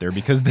Rodman out there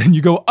because then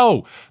you go,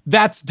 oh,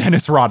 that's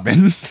Dennis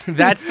Rodman.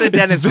 That's the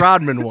Dennis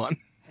Rodman one.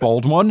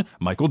 Bald one,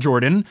 Michael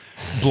Jordan.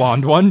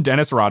 Blonde one,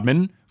 Dennis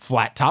Rodman.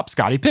 Flat top,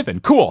 Scottie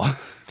Pippen. Cool.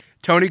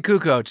 Tony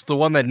Kukoc, the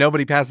one that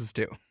nobody passes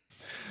to.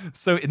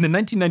 So in the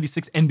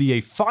 1996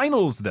 NBA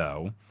Finals,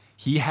 though,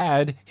 he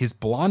had his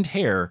blonde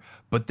hair,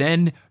 but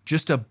then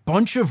just a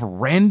bunch of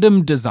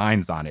random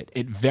designs on it.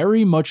 It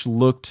very much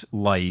looked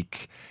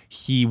like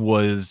he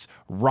was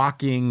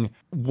rocking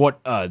what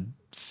a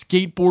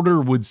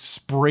skateboarder would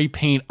spray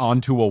paint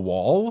onto a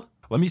wall.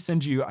 Let me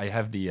send you. I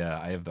have the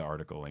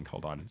article link.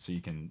 Hold on, so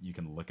you can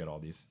look at all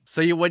these.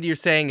 So what you're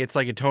saying, it's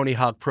like a Tony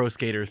Hawk Pro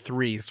Skater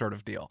 3 sort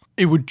of deal.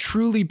 It would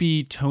truly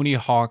be Tony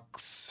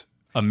Hawk's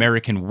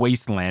American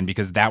Wasteland,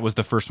 because that was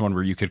the first one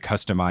where you could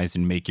customize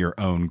and make your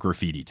own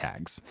graffiti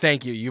tags.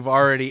 Thank you. You've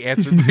already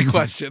answered the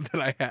question that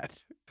I had.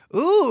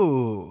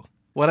 Ooh.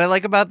 What I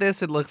like about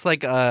this, it looks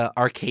like a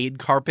arcade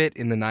carpet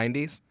in the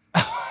 90s.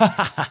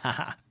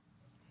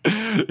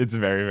 It's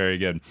very, very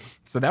good.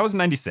 So that was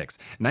 96.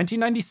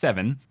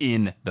 1997,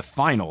 in the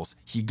finals,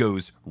 he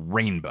goes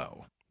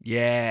rainbow.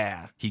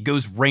 Yeah. He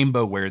goes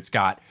rainbow, where it's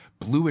got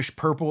bluish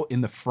purple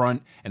in the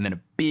front and then a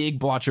big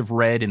blotch of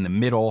red in the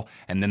middle.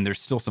 And then there's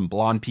still some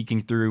blonde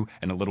peeking through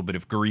and a little bit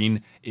of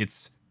green.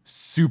 It's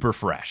super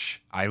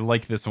fresh. I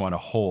like this one a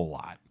whole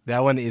lot.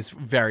 That one is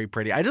very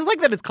pretty. I just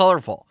like that it's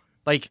colorful.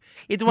 Like,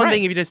 it's one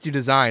thing if you just do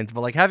designs,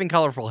 but like having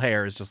colorful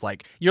hair is just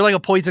like, you're like a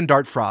poison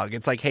dart frog.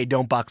 It's like, hey,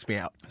 don't box me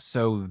out.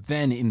 So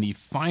then in the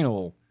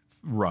final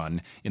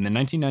run, in the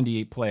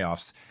 1998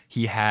 playoffs,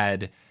 he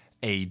had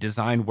a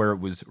design where it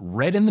was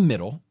red in the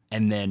middle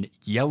and then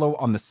yellow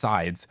on the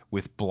sides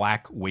with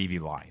black wavy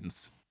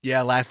lines.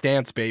 Yeah, Last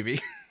Dance,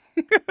 baby.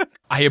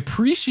 I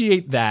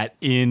appreciate that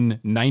in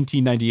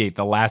 1998,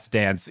 The Last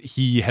Dance,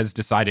 he has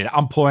decided,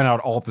 I'm pulling out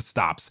all the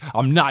stops.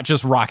 I'm not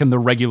just rocking the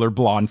regular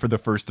blonde for the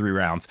first 3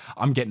 rounds.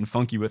 I'm getting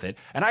funky with it.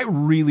 And I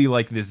really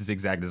like this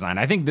zigzag design.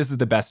 I think this is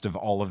the best of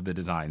all of the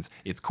designs.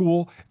 It's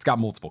cool. It's got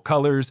multiple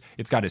colors.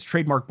 It's got his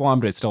trademark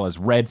blonde, but it still has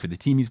red for the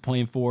team he's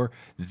playing for.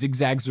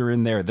 Zigzags are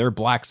in there. They're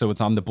black, so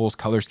it's on the Bulls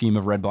color scheme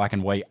of red, black,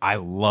 and white. I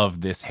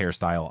love this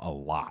hairstyle a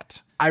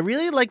lot. I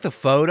really like the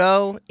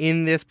photo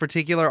in this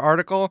particular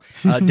article.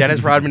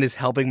 Dennis Rodman is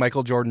helping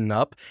Michael Jordan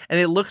up, and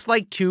it looks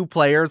like 2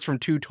 players from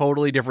 2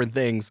 totally different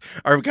things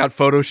got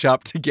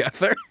photoshopped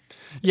together.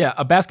 Yeah,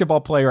 a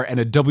basketball player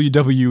and a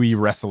WWE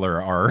wrestler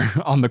are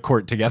on the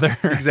court together.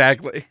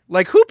 Exactly.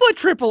 Like, who put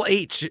Triple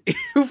H?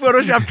 Who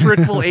photoshopped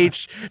Triple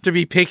H to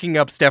be picking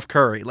up Steph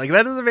Curry? Like,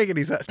 that doesn't make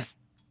any sense.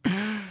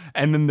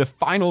 And then the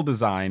final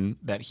design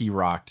that he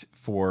rocked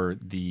for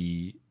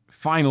the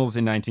finals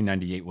in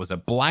 1998 was a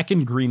black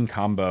and green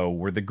combo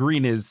where the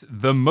green is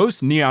the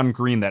most neon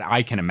green that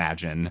I can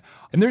imagine.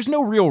 And there's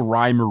no real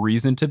rhyme or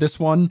reason to this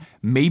one.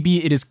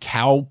 Maybe it is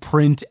cow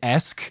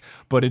print-esque,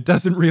 but it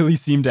doesn't really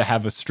seem to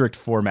have a strict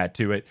format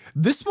to it.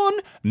 This one,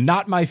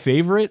 not my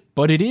favorite,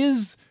 but it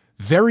is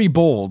very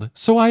bold,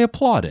 so I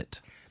applaud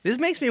it. This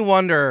makes me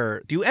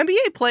wonder, do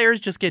NBA players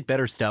just get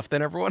better stuff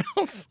than everyone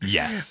else?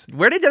 Yes.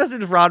 Where did Dennis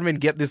Rodman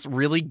get this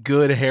really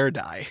good hair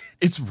dye?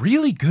 It's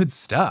really good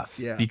stuff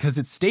because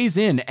it stays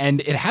in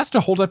and it has to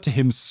hold up to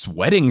him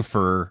sweating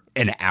for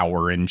an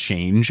hour and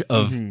change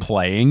of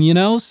playing, you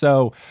know?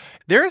 So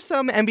there are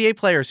some NBA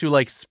players who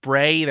like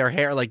spray their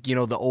hair, like, you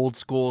know, the old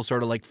school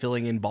sort of like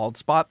filling in bald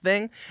spot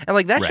thing. And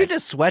like that shit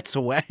just sweats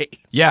away.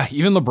 Yeah,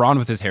 even LeBron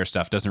with his hair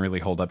stuff doesn't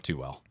really hold up too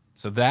well.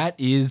 So that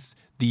is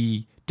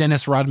the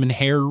Dennis Rodman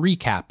hair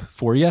recap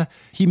for you.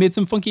 He made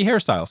some funky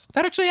hairstyles.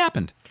 That actually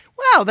happened.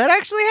 Wow, that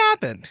actually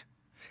happened.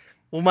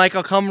 Well, Mike,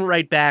 I'll come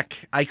right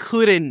back. I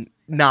couldn't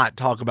not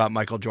talk about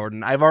Michael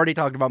Jordan. I've already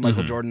talked about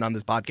Michael Jordan on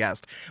this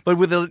podcast. But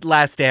with The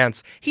Last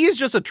Dance, he is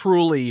just a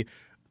truly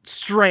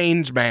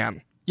strange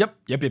man. Yep.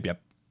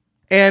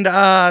 And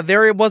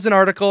there was an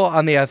article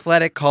on The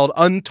Athletic called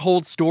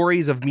Untold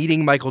Stories of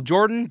Meeting Michael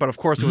Jordan. But of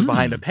course, it was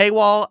behind a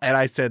paywall. And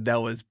I said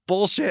that was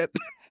bullshit.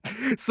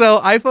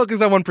 So I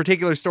focus on one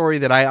particular story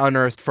that I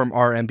unearthed from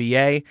our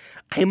NBA.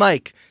 Hey,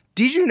 Mike,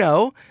 did you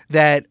know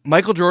that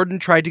Michael Jordan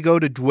tried to go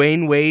to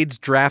Dwayne Wade's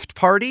draft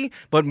party,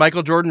 but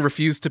Michael Jordan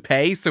refused to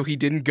pay, so he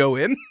didn't go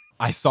in?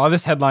 I saw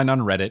this headline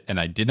on Reddit, and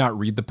I did not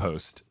read the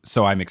post,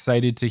 so I'm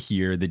excited to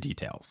hear the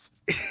details.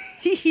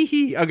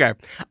 Okay,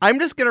 I'm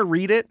just going to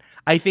read it.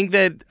 I think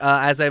that,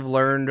 as I've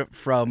learned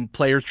from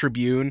Players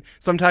Tribune,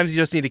 sometimes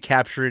you just need to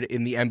capture it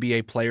in the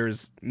NBA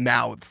players'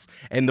 mouths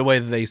and the way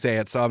that they say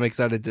it, so I'm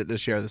excited to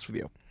share this with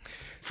you.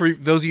 For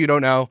those of you who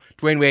don't know,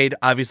 Dwayne Wade,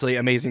 obviously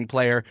amazing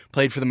player,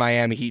 played for the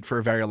Miami Heat for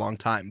a very long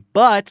time,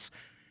 but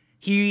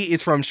he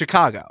is from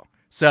Chicago.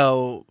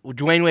 So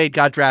Dwayne Wade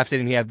got drafted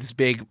and he had this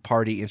big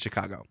party in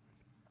Chicago.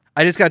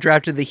 I just got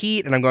drafted to the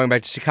Heat and I'm going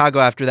back to Chicago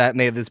after that and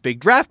they have this big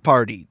draft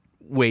party,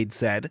 Wade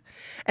said.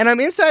 And I'm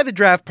inside the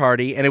draft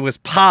party and it was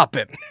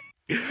popping.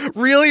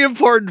 Really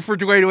important for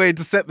Dwayne Wade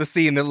to set the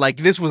scene that like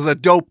this was a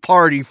dope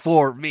party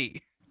for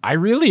me. I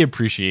really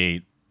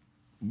appreciate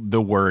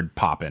the word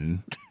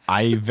poppin'.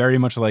 I very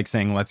much like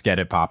saying, let's get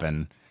it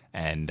poppin'.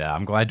 And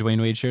I'm glad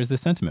Dwayne Wade shares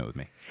this sentiment with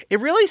me. It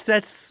really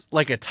sets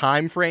like a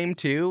time frame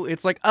too.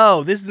 It's like,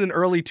 oh, this is an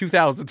early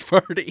 2000s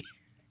party.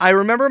 I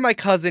remember my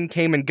cousin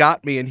came and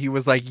got me and he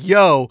was like,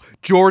 yo,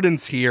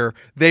 Jordan's here.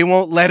 They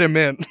won't let him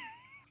in.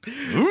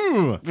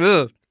 Ooh.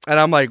 Ugh. And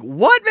I'm like,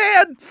 what,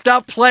 man?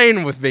 Stop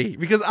playing with me.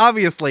 Because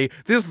obviously,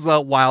 this is a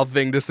wild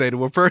thing to say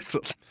to a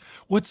person.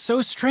 What's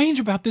so strange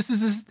about this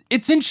is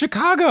it's in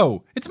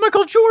Chicago. It's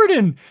Michael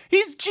Jordan.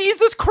 He's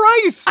Jesus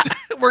Christ.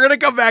 We're going to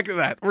come back to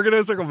that. We're going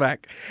to circle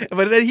back.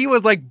 But then he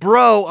was like,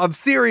 bro, I'm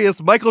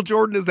serious. Michael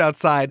Jordan is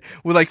outside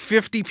with like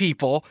 50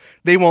 people.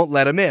 They won't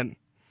let him in.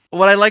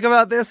 What I like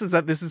about this is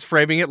that this is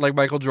framing it like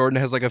Michael Jordan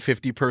has like a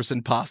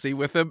 50-person posse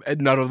with him and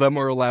none of them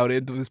are allowed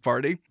into this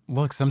party.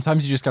 Look,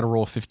 sometimes you just got to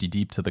roll 50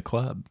 deep to the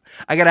club.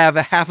 I got to have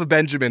a half a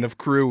Benjamin of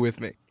crew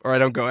with me or I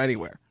don't go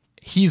anywhere.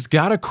 He's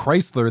got a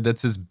Chrysler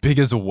that's as big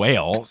as a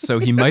whale, so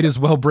he might as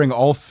well bring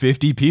all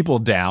 50 people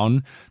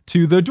down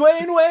to the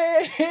Dwayne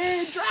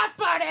Wade draft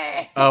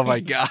party. Oh my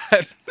God.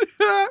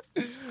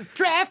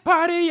 Draft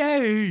party,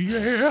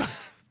 yeah.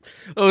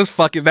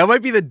 That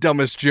might be the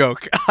dumbest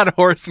joke on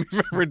horse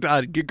we've ever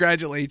done.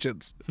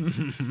 Congratulations.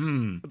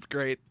 That's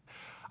great.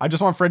 I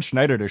just want Fred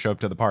Schneider to show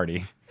up to the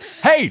party.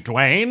 Hey,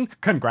 Dwayne,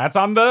 congrats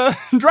on the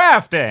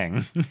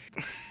drafting.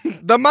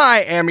 The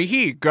Miami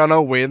Heat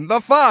gonna win the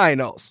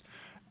finals.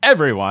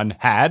 Everyone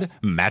had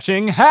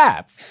matching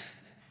hats.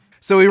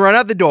 So we run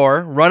out the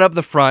door, run up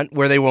the front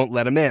where they won't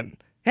let him in.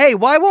 Hey,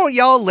 why won't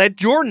y'all let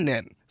Jordan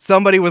in?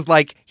 Somebody was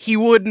like, he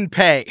wouldn't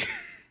pay.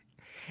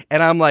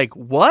 And I'm like,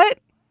 what?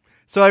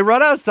 So I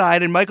run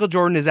outside and Michael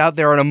Jordan is out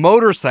there on a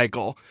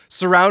motorcycle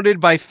surrounded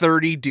by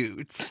 30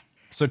 dudes.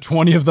 So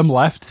 20 of them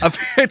left?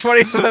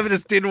 20 of them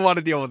just didn't want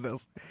to deal with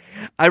this.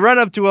 I run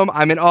up to him.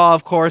 I'm in awe,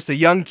 of course, a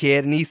young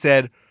kid. And he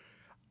said,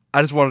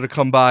 I just wanted to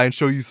come by and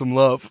show you some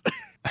love.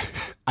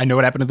 I know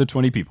what happened to the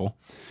 20 people.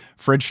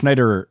 Fred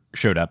Schneider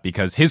showed up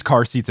because his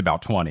car seats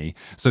about 20.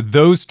 So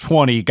those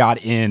 20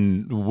 got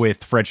in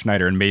with Fred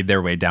Schneider and made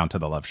their way down to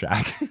the Love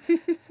Shack.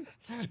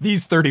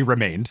 These 30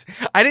 remained.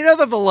 I didn't know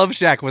that the Love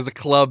Shack was a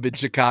club in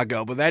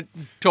Chicago, but that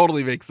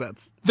totally makes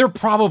sense. There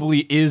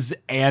probably is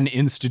an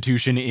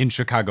institution in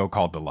Chicago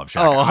called the Love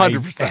Shack. Oh,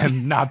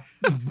 100%.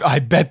 I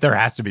bet there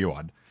has to be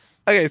one.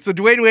 Okay, so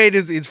Dwayne Wade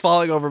is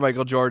falling over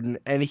Michael Jordan,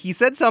 and he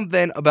said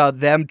something about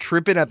them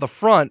tripping at the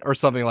front or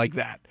something like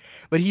that.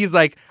 But he's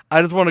like,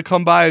 I just want to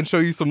come by and show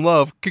you some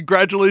love.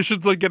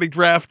 Congratulations on getting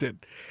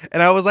drafted.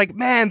 And I was like,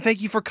 man,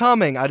 thank you for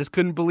coming. I just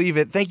couldn't believe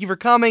it. Thank you for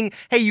coming.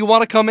 Hey, you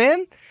want to come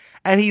in?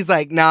 And he's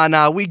like,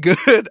 nah, we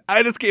good.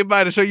 I just came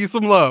by to show you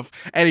some love.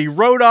 And he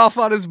rode off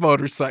on his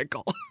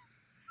motorcycle.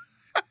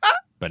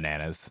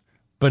 Bananas.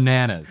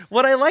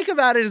 What I like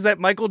about it is that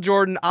Michael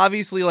Jordan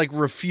obviously like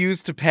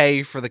refused to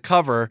pay for the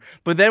cover.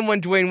 But then when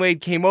Dwayne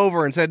Wade came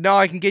over and said, no,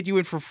 I can get you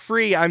in for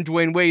free. I'm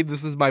Dwayne Wade.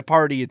 This is my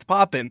party. It's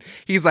poppin'.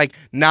 He's like,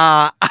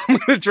 nah, I'm going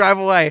to drive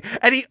away.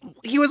 And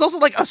he was also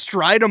like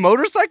astride a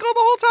motorcycle the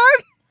whole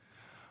time.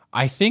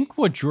 I think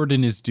what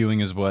Jordan is doing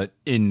is what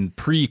in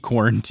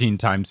pre-quarantine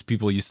times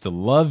people used to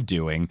love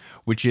doing,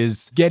 which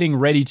is getting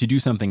ready to do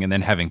something and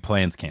then having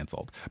plans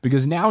canceled.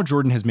 Because now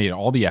Jordan has made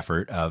all the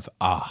effort of,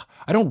 I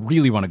don't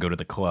really want to go to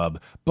the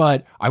club,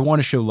 but I want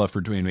to show love for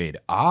Dwayne Wade.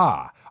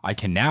 I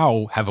can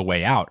now have a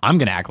way out. I'm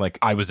going to act like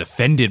I was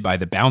offended by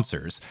the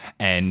bouncers.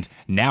 And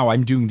now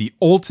I'm doing the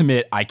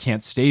ultimate I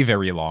can't stay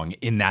very long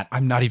in that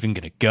I'm not even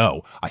going to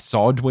go. I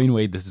saw Dwayne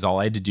Wade. This is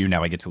all I had to do.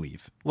 Now I get to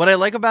leave. What I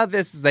like about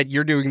this is that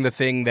you're doing the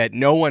thing that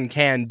no one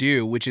can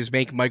do, which is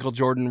make Michael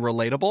Jordan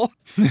relatable.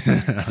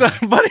 It's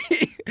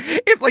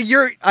like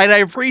and I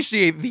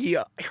appreciate the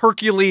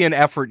Herculean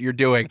effort you're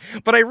doing,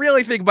 but I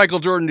really think Michael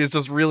Jordan is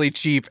just really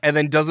cheap and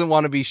then doesn't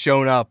want to be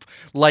shown up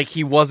like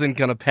he wasn't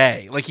going to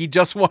pay. Like he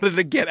just wanted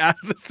to get out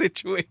of the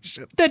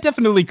situation. That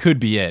definitely could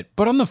be it.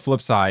 But on the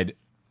flip side,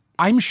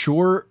 I'm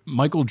sure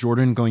Michael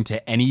Jordan going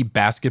to any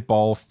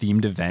basketball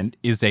themed event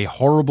is a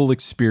horrible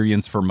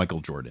experience for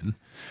Michael Jordan.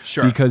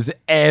 Sure. Because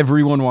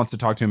everyone wants to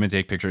talk to him and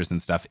take pictures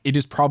and stuff. It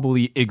is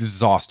probably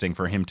exhausting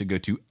for him to go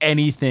to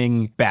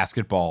anything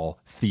basketball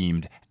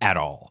themed at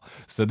all.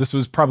 So this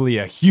was probably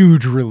a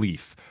huge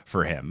relief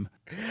for him.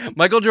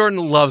 Michael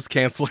Jordan loves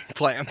canceling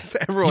plans.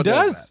 Everyone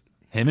does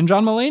that. Him and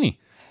John Mulaney,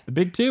 the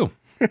big two.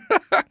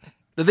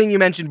 The thing you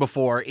mentioned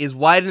before is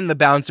why didn't the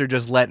bouncer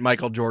just let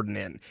Michael Jordan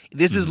in?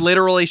 This is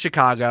literally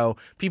Chicago.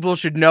 People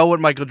should know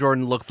what Michael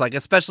Jordan looks like,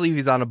 especially if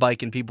he's on a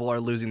bike and people are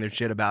losing their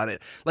shit about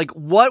it. Like,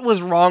 what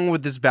was wrong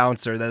with this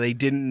bouncer that they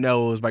didn't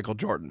know it was Michael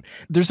Jordan?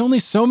 There's only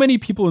so many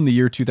people in the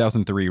year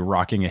 2003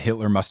 rocking a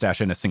Hitler mustache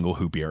and a single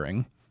hoop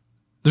earring.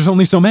 There's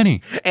only so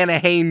many. And a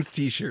Hanes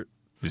t-shirt.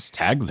 It's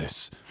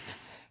tagless.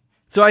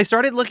 So I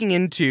started looking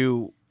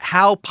into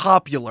how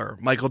popular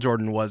Michael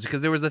Jordan was,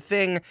 because there was a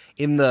thing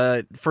in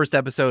the first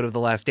episode of The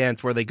Last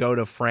Dance where they go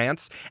to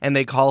France and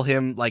they call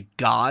him like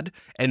God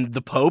and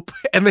the Pope,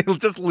 and they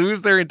just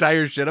lose their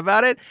entire shit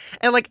about it.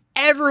 And like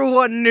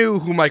everyone knew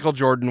who Michael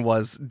Jordan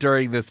was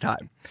during this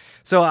time.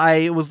 So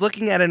I was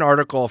looking at an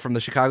article from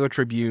the Chicago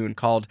Tribune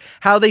called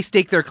How They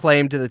Stake Their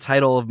Claim to the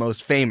Title of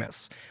Most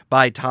Famous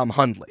by Tom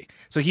Hundley.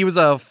 So he was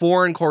a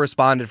foreign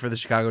correspondent for the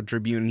Chicago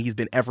Tribune, and he's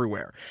been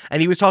everywhere.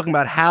 And he was talking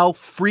about how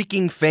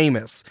freaking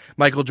famous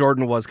Michael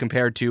Jordan was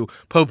compared to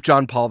Pope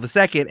John Paul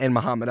II and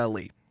Muhammad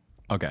Ali.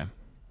 Okay.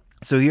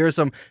 So here are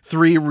some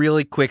 3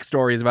 really quick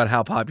stories about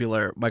how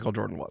popular Michael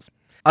Jordan was.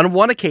 On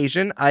one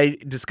occasion, I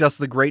discussed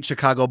the Great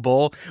Chicago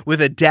Bull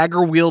with a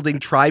dagger-wielding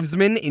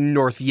tribesman in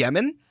North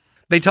Yemen.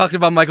 They talked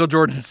about Michael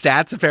Jordan's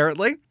stats,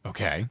 apparently.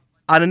 Okay.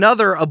 On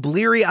another, a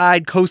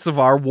bleary-eyed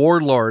Kosovar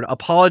warlord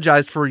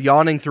apologized for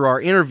yawning through our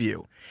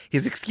interview.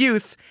 His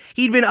excuse,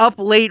 he'd been up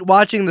late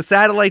watching the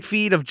satellite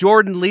feed of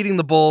Jordan leading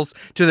the Bulls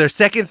to their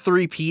second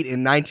three-peat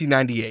in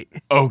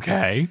 1998.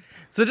 Okay.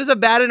 So just a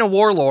bat and a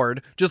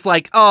warlord, just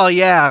like, oh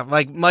yeah,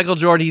 like Michael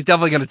Jordan, he's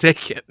definitely going to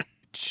take it.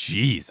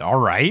 Jeez, all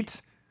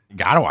right.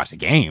 Gotta watch the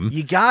game.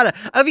 You gotta.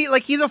 I mean,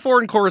 like, he's a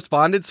foreign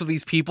correspondent, so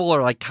these people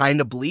are, like, kind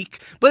of bleak.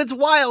 But it's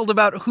wild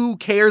about who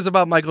cares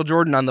about Michael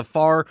Jordan on the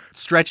far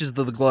stretches of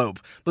the globe.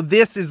 But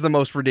this is the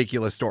most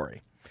ridiculous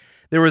story.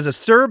 There was a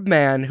Serb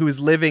man who was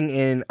living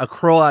in a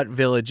Croat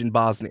village in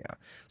Bosnia.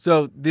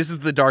 So this is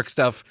the dark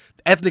stuff.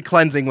 Ethnic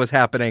cleansing was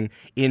happening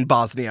in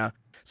Bosnia.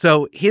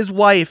 So his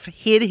wife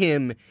hid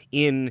him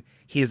in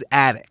his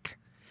attic.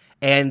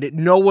 And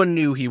no one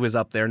knew he was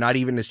up there, not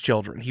even his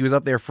children. He was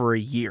up there for a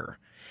year.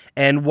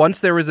 And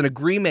once there was an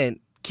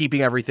agreement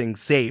keeping everything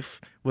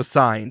safe was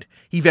signed,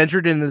 he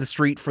ventured into the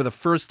street for the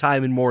first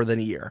time in more than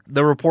a year.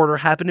 The reporter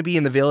happened to be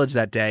in the village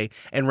that day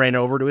and ran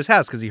over to his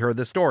house because he heard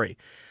this story.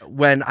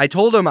 When I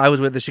told him I was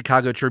with the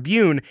Chicago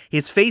Tribune,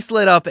 his face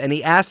lit up and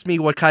he asked me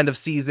what kind of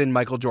season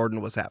Michael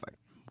Jordan was having.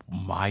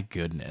 My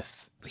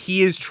goodness.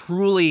 He is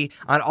truly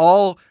on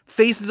all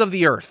faces of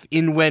the earth,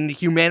 in when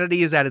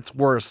humanity is at its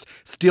worst,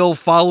 still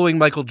following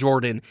Michael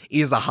Jordan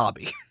is a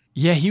hobby.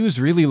 Yeah, he was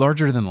really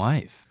larger than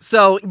life.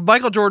 So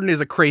Michael Jordan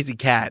is a crazy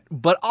cat,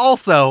 but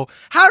also,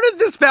 how did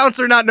this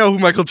bouncer not know who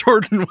Michael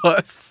Jordan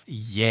was?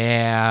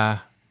 Yeah,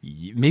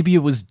 maybe it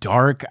was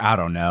dark. I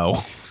don't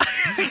know.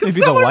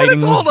 Maybe the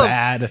lighting was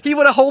bad. He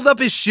would have held up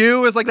his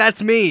shoe. It's like,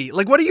 that's me.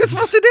 Like, what are you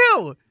supposed to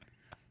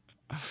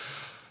do?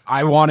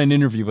 I want an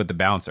interview with the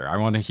bouncer. I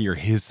want to hear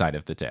his side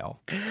of the tale.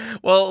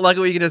 Well,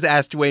 luckily we can just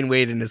ask Dwayne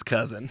Wade and his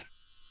cousin.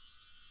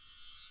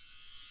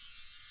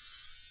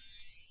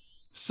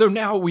 So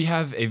now we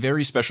have a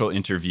very special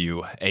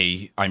interview,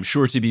 I'm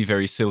sure to be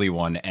very silly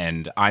one,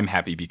 and I'm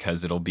happy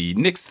because it'll be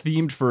Knicks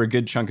themed for a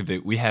good chunk of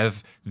it. We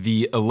have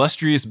the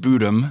illustrious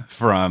Bootum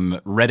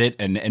from Reddit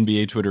and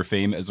NBA Twitter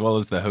fame, as well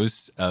as the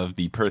host of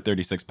the Per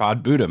 36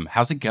 pod. Bootum,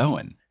 how's it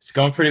going? It's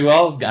going pretty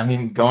well. I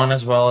mean, going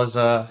as well as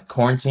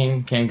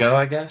quarantine can go,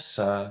 I guess.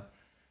 But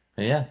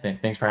yeah,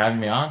 thanks for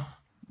having me on.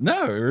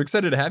 No, we're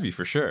excited to have you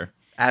for sure.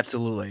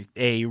 Absolutely.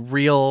 A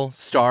real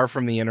star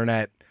from the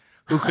internet.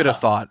 Who could have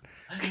thought?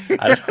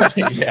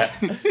 Yeah,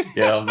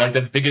 like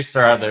the biggest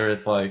star out there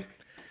with like,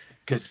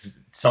 because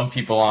some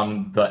people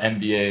on the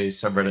NBA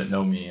subreddit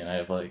know me, and I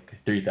have like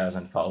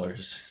 3,000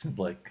 followers,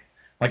 like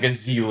a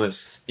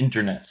Z-list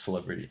internet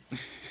celebrity.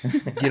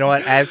 You know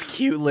what? As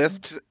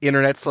Q-list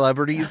internet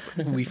celebrities,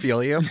 we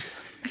feel you.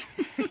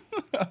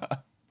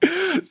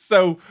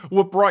 So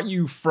what brought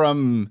you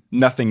from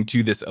nothing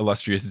to this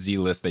illustrious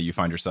Z-list that you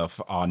find yourself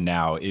on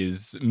now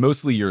is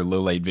mostly your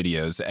low-light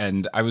videos.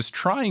 And I was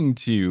trying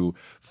to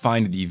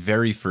find the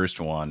very first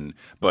one,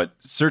 but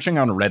searching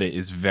on Reddit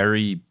is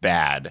very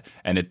bad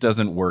and it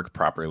doesn't work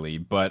properly.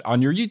 But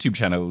on your YouTube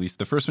channel, at least,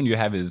 the first one you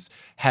have is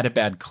Had a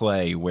Bad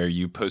Clay, where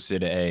you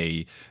posted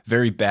a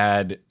very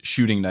bad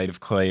shooting night of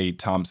Klay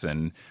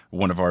Thompson,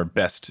 one of our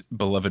best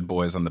beloved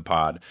boys on the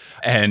pod,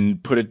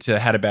 and put it to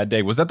Had a Bad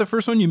Day. Was that the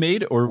first one you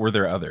made, or were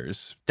there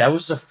others? That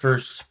was the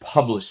first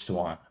published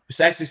one. It's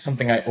actually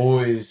something I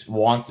always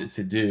wanted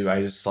to do.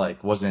 I just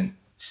like wasn't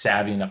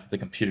savvy enough with the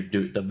computer to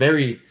do it. The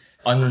very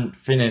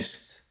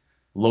unfinished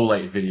low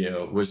light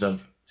video was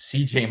of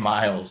CJ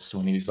Miles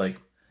when he was like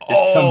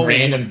just some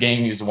random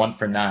game. He was 1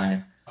 for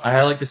 9. I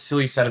had like the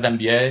silly side of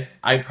NBA.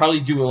 I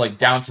probably do what like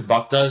Down to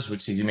Buck does,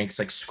 which is he makes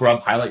like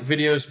scrub highlight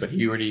videos, but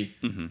he already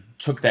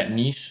took that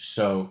niche.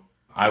 So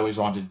I always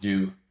wanted to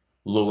do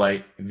low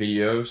light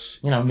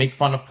videos, you know, make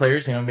fun of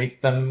players, you know,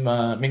 make them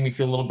make me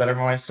feel a little better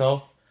about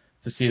myself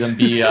to see them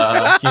be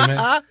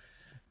human.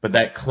 But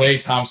that Klay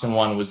Thompson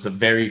one was the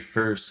very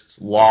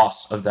first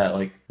loss of that.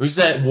 Like, it was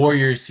that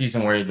Warriors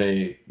season where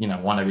they, you know,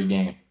 won every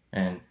game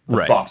and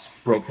the Bucks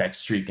broke that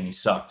streak and he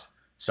sucked.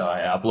 So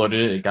I uploaded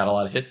it. It got a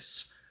lot of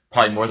hits,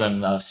 probably more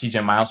than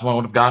CJ Miles one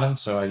would have gotten.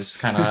 So I just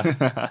kind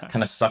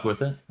of stuck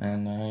with it.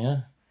 And yeah.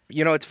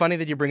 You know, it's funny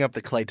that you bring up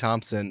the Klay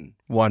Thompson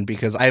one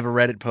because I have a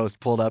Reddit post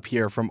pulled up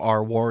here from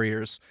our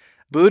Warriors.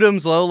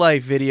 Bootum's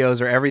low-life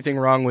videos are everything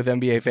wrong with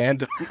NBA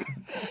fandom.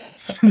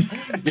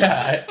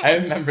 Yeah, I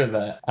remember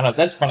that. I don't know,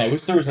 that's funny. I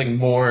wish there was like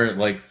more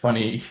like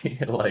funny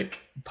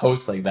like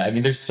posts like that. I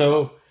mean, they're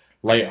so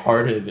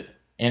lighthearted.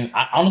 And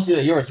honestly,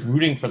 that year I was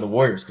rooting for the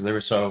Warriors because they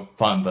were so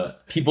fun.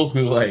 But people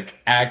who like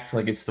act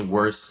like it's the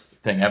worst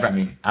thing ever, I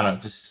mean, I don't know,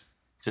 it's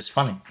just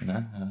funny, you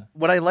know?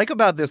 What I like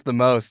about this the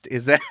most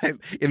is that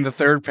in the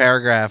third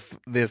paragraph,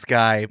 this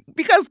guy,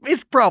 because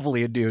it's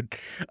probably a dude,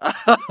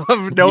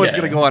 no one's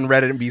going to go on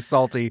Reddit and be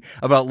salty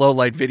about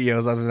low-light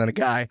videos other than a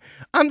guy.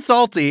 I'm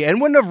salty and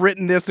wouldn't have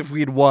written this if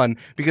we'd won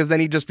because then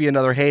he'd just be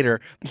another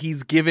hater.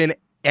 He's given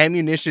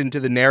ammunition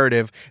to the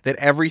narrative that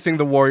everything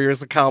the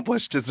Warriors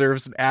accomplished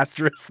deserves an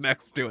asterisk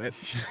next to it.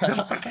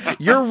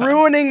 You're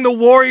ruining the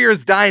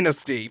Warriors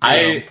dynasty.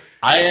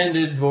 I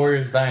ended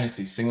Warriors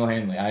Dynasty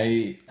single-handedly.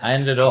 I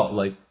ended it all.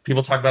 Like,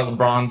 people talk about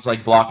LeBron's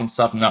like blocking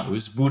stuff. No, it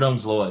was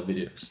Bootum's low-light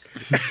videos.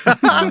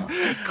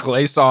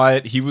 Clay saw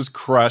it. He was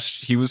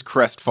crushed. He was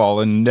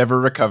crestfallen, never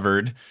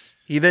recovered.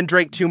 He then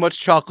drank too much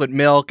chocolate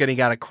milk and he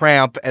got a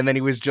cramp, and then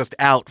he was just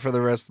out for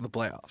the rest of the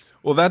playoffs.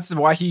 Well, that's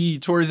why he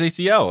tore his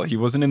ACL. He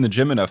wasn't in the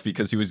gym enough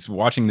because he was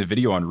watching the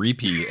video on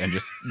repeat and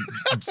just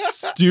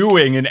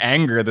stewing in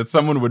anger that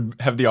someone would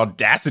have the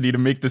audacity to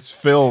make this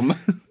film.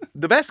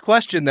 The best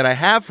question that I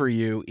have for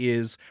you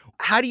is,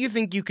 how do you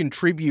think you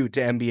contribute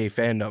to NBA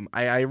fandom?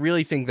 I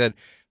really think that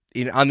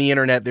on the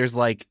internet, there's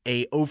like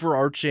a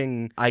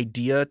overarching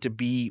idea to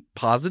be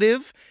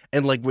positive.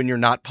 And like when you're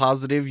not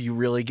positive, you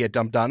really get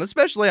dumped on,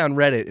 especially on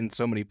Reddit in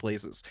so many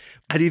places.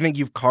 How do you think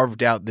you've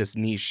carved out this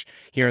niche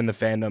here in the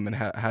fandom, and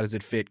how does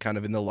it fit kind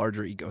of in the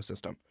larger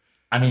ecosystem?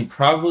 I mean,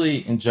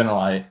 probably in general,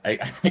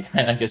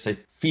 I guess I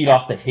feed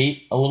off the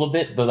hate a little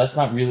bit, though that's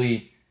not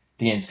really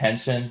the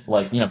intention.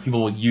 Like,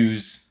 people will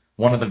use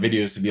one of the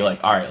videos to be like,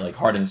 all right, like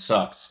Harden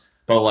sucks.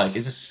 But like,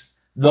 it's just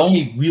the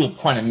only real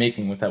point I'm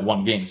making with that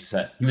one game is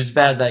that he was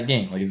bad that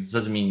game. Like, it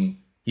doesn't mean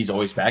he's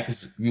always bad,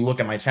 because you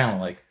look at my channel,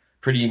 like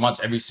pretty much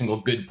every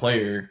single good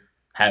player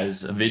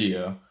has a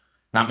video.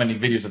 Not many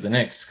videos of the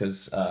Knicks,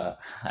 because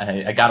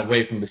I got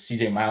away from the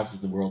CJ Miles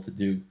of the world to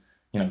do,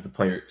 the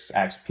players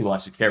people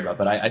actually care about.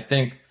 But I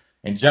think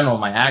in general,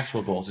 my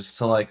actual goal is just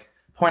to like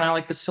point out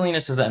like the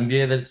silliness of the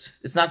NBA, that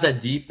it's not that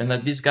deep, and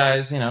that these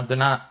guys, they're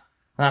not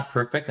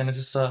perfect, and it's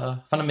just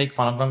fun to make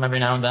fun of them every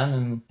now and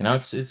then. And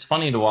it's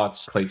funny to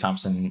watch Klay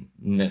Thompson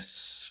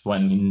miss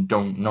when he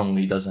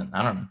normally doesn't.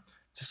 I don't know.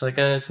 It's just like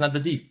it's not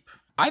that deep.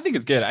 I think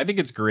it's good. I think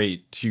it's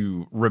great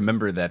to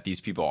remember that these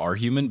people are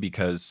human,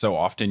 because so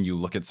often you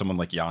look at someone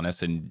like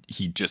Giannis and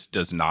he just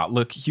does not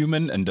look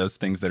human and does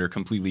things that are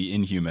completely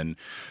inhuman.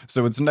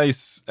 So it's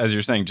nice, as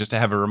you're saying, just to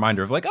have a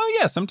reminder of like, oh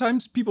yeah,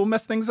 sometimes people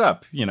mess things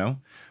up,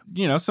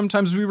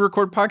 sometimes we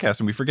record podcasts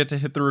and we forget to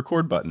hit the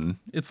record button.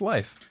 It's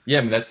life. Yeah,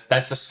 I mean, that's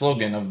the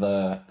slogan of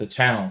the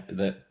channel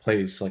that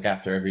plays like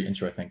after every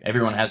intro, I think.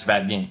 Everyone has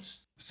bad games.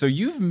 So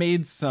you've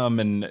made some,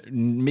 and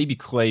maybe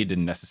Clay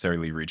didn't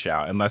necessarily reach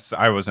out, unless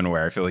I wasn't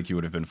aware. I feel like you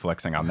would have been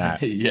flexing on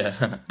that.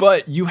 Yeah.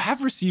 But you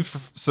have received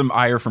some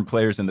ire from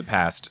players in the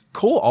past.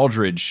 Cole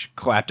Aldridge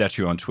clapped at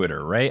you on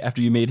Twitter, right?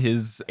 After you made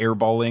his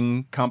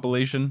airballing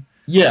compilation?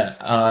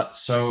 Yeah.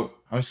 So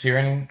I was here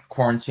in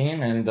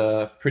quarantine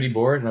and pretty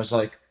bored. And I was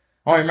like,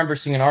 I remember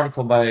seeing an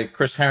article by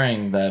Chris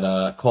Herring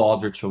that Cole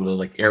Aldridge would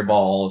like airball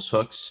all his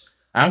hooks.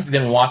 I honestly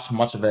didn't watch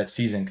much of that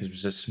season because it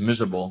was just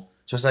miserable.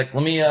 So I was like,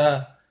 let me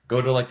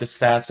go to like the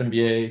stats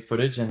NBA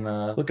footage and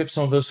look up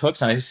some of those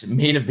hooks. And I just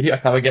made a video. I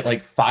thought I'd get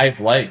like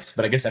 5 likes,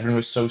 but I guess everyone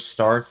was so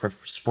starved for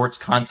sports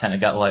content. I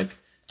got like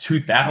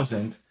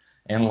 2,000,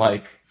 and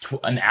like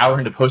an hour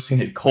into posting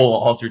it, Cole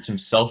Aldridge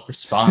himself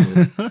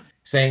responded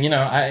saying,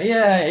 I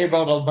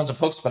airballed a bunch of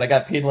hooks, but I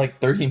got paid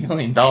like $30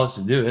 million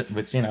to do it,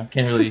 which,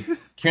 can't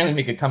really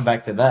make a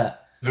comeback to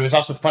that. But it was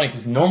also funny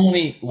because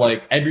normally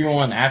like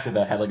everyone after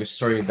that had like a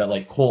story that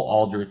like Cole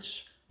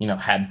Aldridge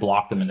had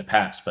blocked them in the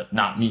past, but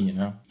not me,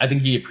 I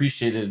think he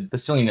appreciated the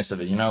silliness of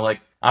it,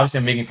 like, obviously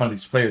I'm making fun of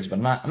these players, but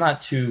I'm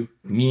not too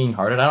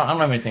mean-hearted. I don't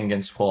have anything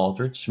against Cole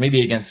Aldridge,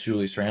 maybe against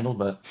Julius Randle,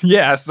 but...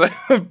 Yes,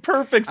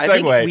 perfect segue.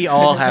 I think we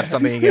all have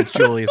something against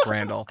Julius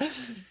Randle.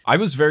 I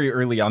was very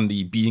early on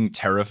the being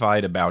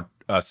terrified about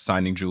us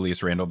signing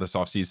Julius Randle this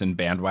offseason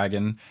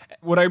bandwagon.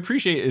 What I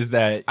appreciate is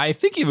that I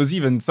think it was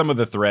even some of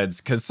the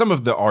threads, because some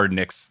of the R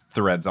Knicks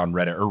threads on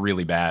Reddit are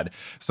really bad.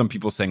 Some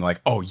people saying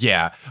like, oh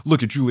yeah,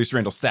 look at Julius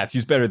Randle's stats.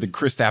 He's better than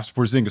Kristaps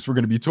Porzingis. We're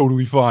going to be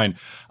totally fine.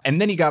 And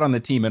then he got on the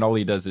team and all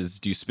he does is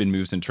do spin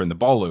moves and turn the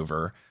ball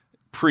over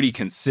pretty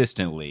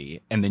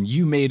consistently. And then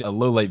you made a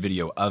low light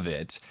video of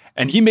it.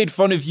 And he made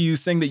fun of you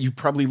saying that you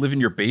probably live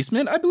in your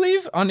basement, I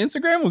believe, on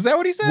Instagram. Was that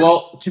what he said?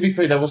 Well, to be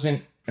fair, that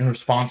wasn't in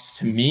response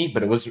to me,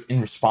 but it was in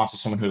response to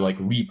someone who like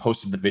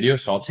reposted the video.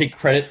 So I'll take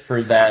credit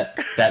for that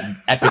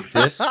epic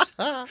diss.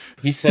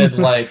 He said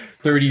like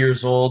 30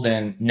 years old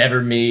and never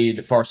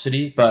made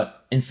varsity,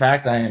 but in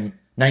fact I am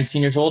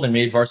 19 years old and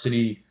made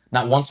varsity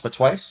not once but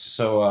twice.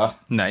 So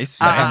nice.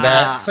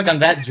 Suck on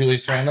that,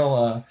 Julius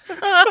Randle.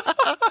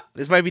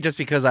 This might be just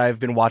because I've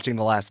been watching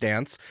The Last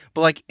Dance,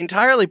 but like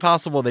entirely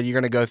possible that you're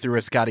going to go through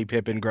a Scottie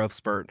Pippen growth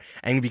spurt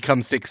and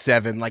become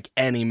 6'7" like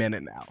any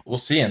minute now. We'll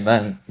see, and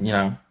then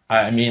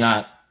I may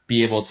not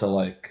be able to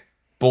like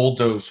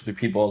bulldoze through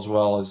people as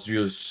well as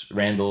Julius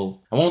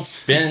Randle. I won't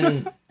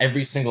spin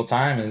every single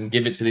time and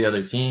give it to the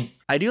other team.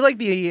 I do like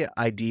the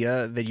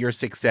idea that you're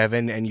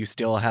 6'7" and you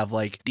still have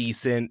like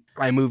decent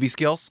iMovie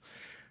skills.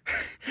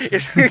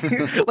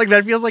 Like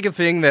that feels like a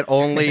thing that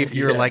only if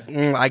you're like,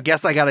 I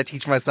guess I got to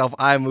teach myself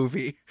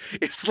iMovie.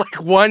 It's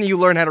like one, you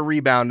learn how to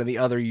rebound, and the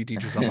other, you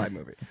teach yourself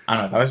iMovie. I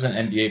don't know. If I was an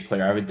NBA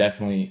player, I would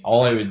definitely,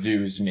 all I would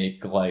do is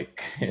make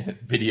like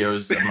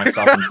videos of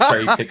myself and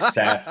cherry pick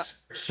stats.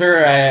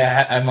 Sure,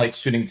 I'm like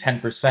shooting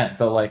 10%,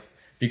 but like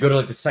if you go to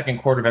like the second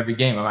quarter of every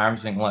game, I'm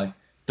averaging like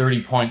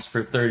 30 points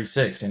per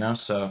 36, you know?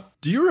 So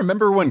do you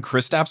remember when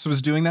Kristaps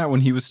was doing that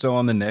when he was still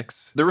on the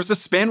Knicks? There was a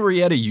span where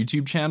he had a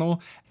YouTube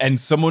channel and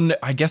someone,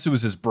 I guess it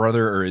was his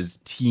brother or his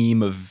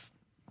team of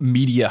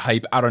media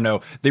hype, I don't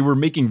know, they were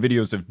making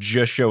videos of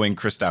just showing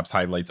Kristaps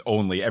highlights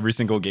only every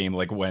single game,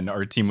 like when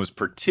our team was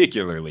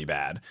particularly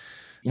bad.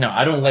 You know,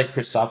 I don't like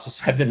Kristaps.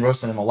 I've been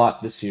roasting him a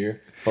lot this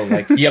year, but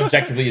like he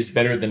objectively is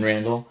better than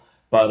Randall.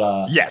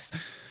 But yes.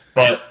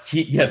 But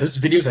those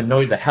videos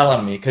annoyed the hell out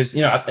of me because,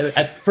 you know,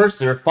 at first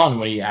they were fun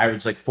when he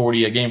averaged like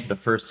 40 a game for the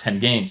first 10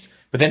 games.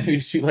 But then he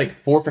would shoot like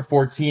 4 for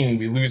 14 and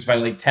we lose by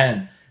like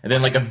 10. And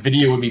then like a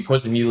video would be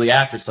posted immediately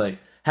after. It's like,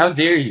 how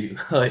dare you?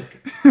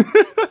 Like,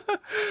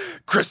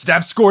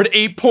 Kristaps scored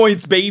 8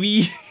 points,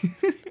 baby.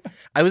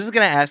 I was just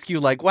gonna ask you,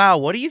 like, wow,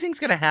 what do you think's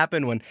gonna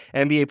happen when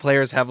NBA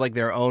players have like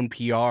their own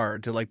PR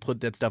to like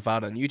put that stuff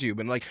out on YouTube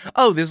and like,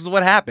 oh, this is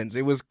what happens.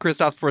 It was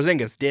Kristaps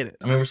Porzingis did it.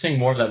 I mean, we're seeing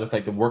more of that with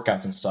like the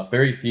workouts and stuff.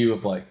 Very few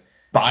of like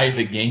by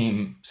the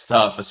game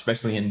stuff,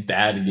 especially in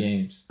bad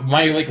games.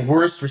 My like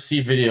worst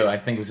received video, I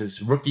think, was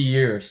his rookie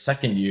year or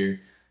second year,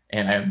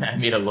 and I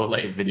made a low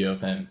light video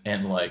of him,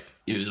 and like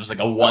it was like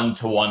a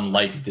 1-to-1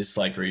 like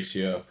dislike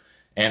ratio,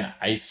 and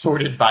I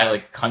sorted by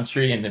like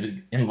country,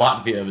 and in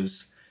Latvia it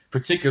was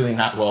particularly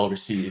not well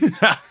received.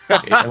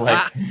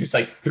 It was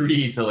like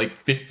 3 to like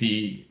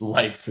 50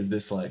 likes and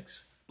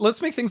dislikes. Let's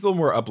make things a little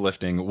more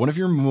uplifting. One of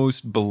your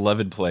most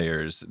beloved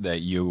players that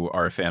you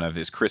are a fan of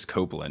is Chris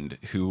Copeland,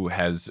 who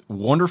has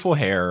wonderful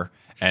hair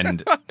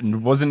and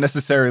wasn't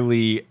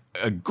necessarily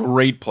a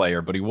great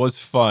player, but he was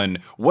fun.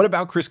 What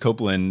about Chris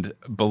Copeland,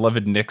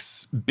 beloved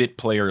Knicks bit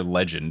player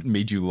legend,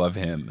 made you love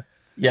him?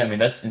 Yeah, I mean,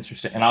 that's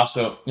interesting. And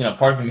also, you know,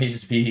 part of it may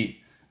just be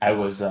I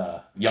was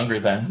younger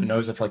then. Who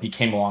knows if like he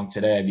came along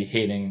today, I'd be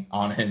hating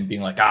on him,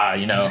 being like,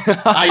 you know,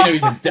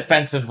 he's a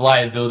defensive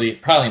liability.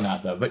 Probably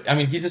not though. But I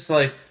mean, he's just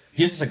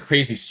a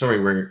crazy story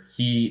where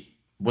he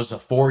was a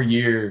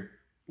 4-year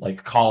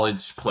like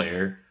college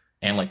player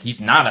and like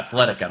he's not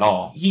athletic at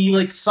all. He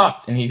like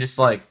sucked, and he just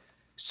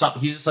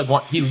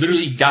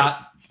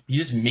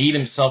made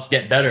himself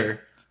get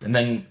better. And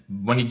then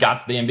when he got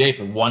to the NBA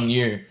for 1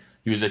 year,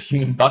 he was a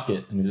human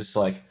bucket, and he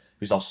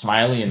was all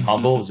smiley and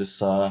humble.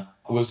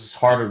 It was just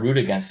hard to root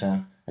against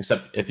him,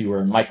 except if you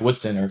were Mike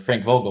Woodson or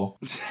Frank Vogel.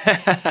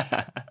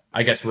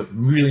 I guess what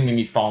really made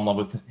me fall in love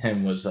with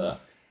him was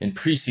in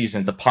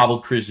preseason, the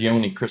Pablo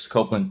Prigioni, Chris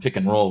Copeland pick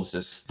and roll was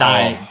just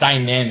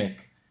dynamic.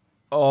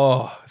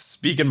 Oh,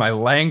 speaking my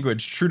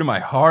language, true to my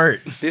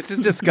heart. This is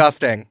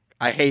disgusting.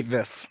 I hate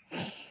this.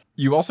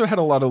 You also had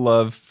a lot of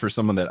love for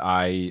someone that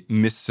I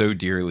miss so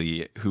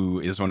dearly, who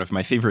is one of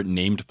my favorite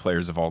named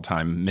players of all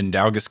time,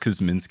 Mindaugas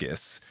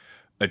Kuzminskis,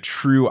 a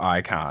true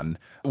icon.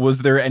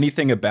 Was there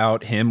anything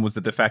about him? Was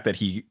it the fact that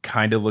he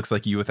kind of looks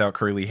like you without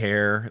curly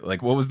hair?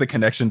 Like, what was the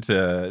connection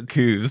to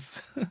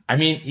Kuz? I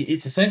mean,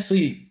 it's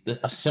essentially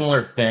a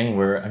similar thing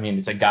where, I mean,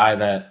 it's a guy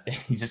that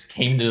he just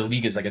came to the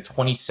league as like a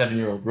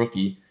 27-year-old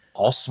rookie,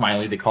 all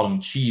smiley. They called him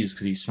Cheese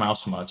because he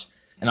smiles so much.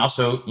 And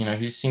also, you know,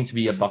 he just seemed to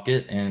be a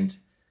bucket, and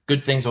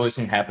good things always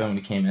seemed to happen when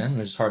he came in. It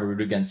was hard to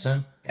root against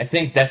him. I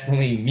think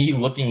definitely me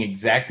looking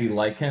exactly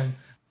like him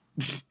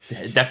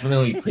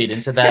definitely played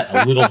into that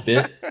a little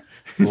bit.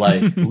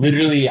 Like,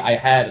 literally, I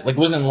had, like, it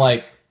wasn't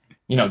like,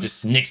 you know,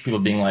 just Knicks people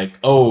being like,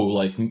 oh,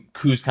 like,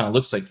 Kuz kind of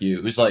looks like you.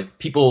 It was like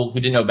people who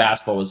didn't know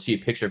basketball would see a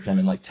picture of him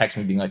and, like, text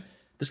me being like,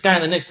 this guy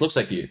in the Knicks looks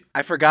like you.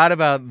 I forgot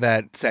about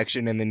that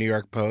section in the New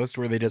York Post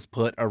where they just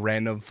put a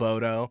random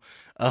photo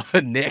of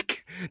a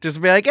Nick.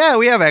 Just be like, yeah,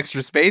 we have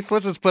extra space.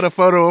 Let's just put a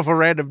photo of a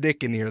random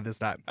Nick in here this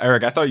time.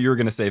 Eric, I thought you were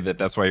going to say that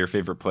that's why your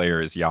favorite player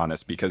is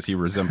Giannis, because he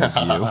resembles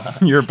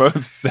you. You're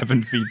both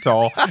 7 feet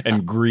tall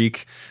and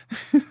Greek.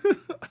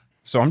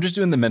 So I'm just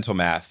doing the mental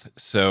math.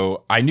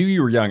 So I knew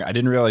you were young. I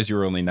didn't realize you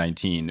were only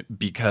 19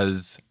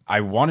 because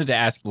I wanted to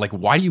ask, like,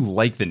 why do you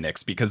like the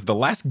Knicks? Because the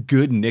last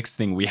good Knicks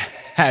thing we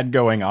had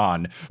going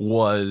on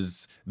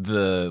was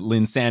the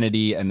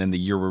Linsanity, and then the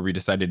year where we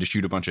decided to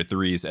shoot a bunch of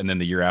threes, and then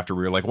the year after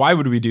we were like, why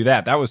would we do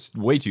that? That was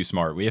way too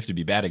smart. We have to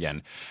be bad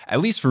again. At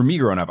least for me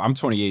growing up, I'm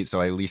 28,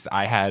 so at least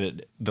I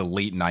had the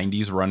late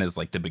 90s run as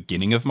like the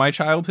beginning of my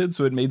childhood,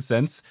 so it made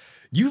sense.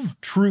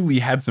 You've truly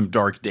had some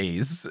dark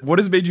days. What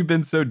has made you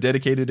been so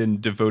dedicated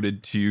and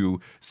devoted to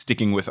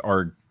sticking with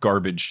our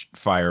garbage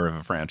fire of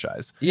a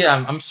franchise? Yeah,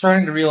 I'm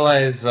starting to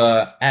realize,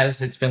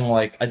 as it's been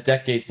like a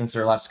decade since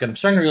our last good, I'm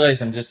starting to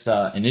realize I'm just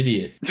an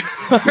idiot.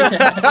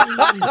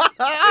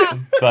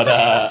 But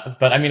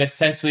I mean,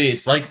 essentially,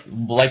 it's like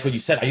what you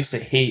said. I used to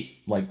hate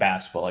like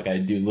basketball. Like,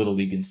 I'd do Little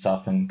League and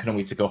stuff and couldn't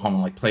wait to go home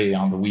and like play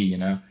on the Wii, you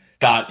know?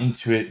 Got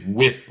into it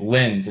with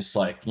Lynn, just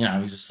like, you know, it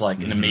was just like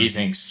an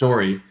amazing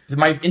story.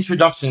 My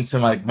introduction to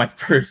my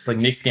first like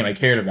Knicks game I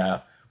cared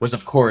about was,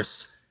 of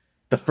course,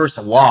 the first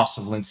loss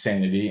of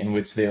Linsanity, in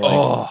which they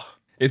like,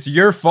 it's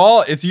your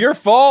fault. It's your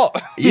fault.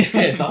 Yeah,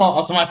 it's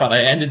also my fault.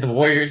 I ended the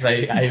Warriors.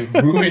 I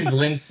ruined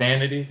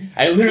Linsanity.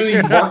 I literally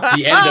marked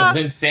the end of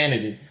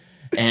Linsanity,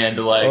 and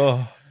like,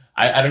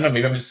 I don't know.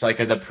 Maybe I'm just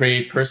like a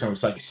depraved person. It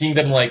was like seeing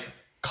them like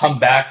come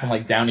back from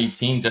like down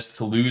 18 just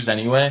to lose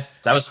anyway.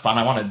 That was fun.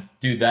 I want to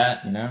do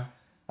that, you know.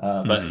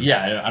 But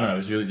yeah, I don't know. It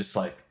was really just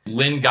like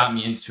Lynn got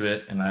me into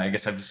it, and I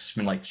guess I've just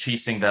been like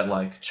chasing that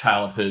like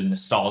childhood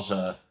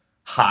nostalgia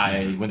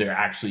high when they're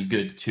actually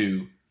good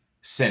too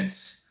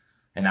since.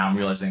 And now I'm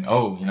realizing,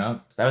 oh,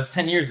 that was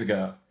 10 years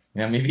ago.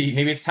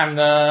 Maybe it's time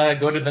to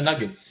go to the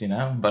Nuggets,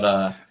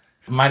 but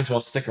might as well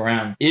stick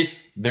around. If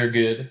they're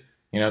good,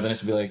 then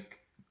it's be like,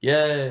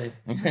 yay.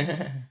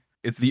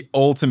 It's the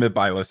ultimate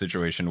Bilo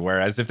situation,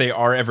 whereas if they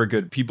are ever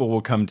good, people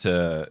will come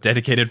to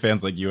dedicated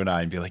fans like you and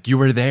I and be like, you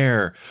were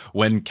there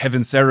when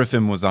Kevin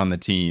Seraphim was on the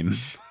team.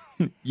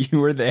 You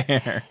were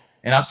there.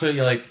 And also,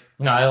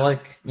 I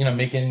like,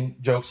 making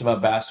jokes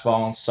about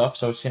basketball and stuff.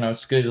 So it's,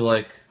 it's good to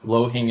like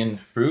low-hanging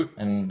fruit.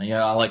 And,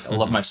 I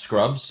love my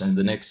scrubs, and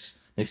the Knicks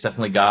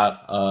definitely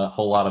got a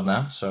whole lot of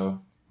them. So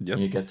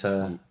you get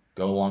to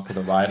go along for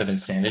the ride of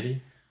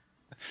insanity.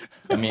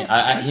 I mean,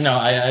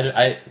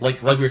 I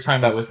like we were talking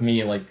about with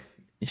me, like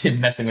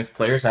messing with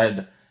players.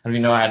 I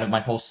had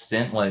my whole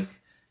stint, like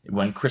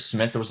when Chris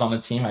Smith was on the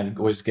team, I'd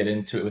always get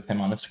into it with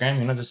him on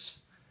Instagram,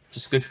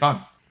 just good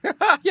fun.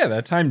 Yeah,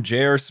 that time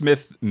J.R.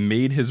 Smith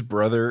made his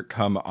brother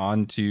come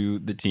onto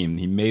the team.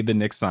 He made the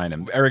Knicks sign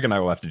him. Eric and I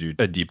will have to do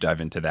a deep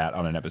dive into that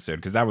on an episode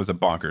because that was a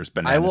bonkers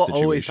banana I will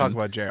situation. always talk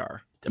about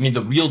JR. I mean,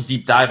 the real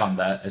deep dive on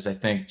that is I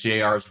think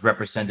JR is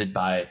represented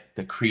by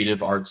the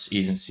Creative Arts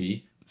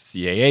Agency.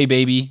 CAA,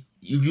 baby.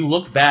 If you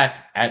look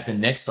back at the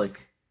Knicks,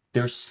 like,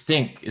 their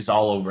stink is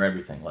all over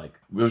everything. Like,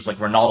 it was like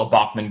Ronaldo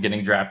Bachman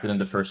getting drafted in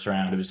the first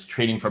round. It was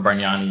trading for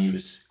Bargnani. It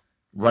was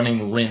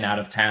running Lynn out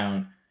of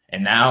town.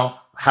 And now,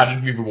 how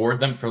did we reward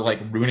them for like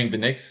ruining the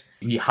Knicks?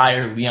 We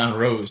hired Leon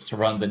Rose to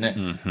run the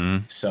Knicks. Mm-hmm.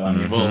 So I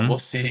mean, we'll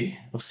see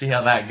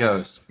how that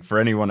goes. For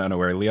anyone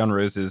unaware, Leon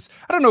Rose is,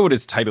 I don't know what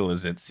his title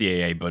is at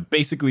CAA, but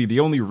basically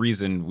the only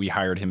reason we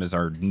hired him as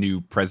our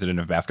new president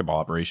of basketball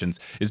operations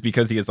is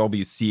because he has all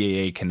these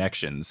CAA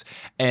connections.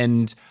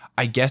 And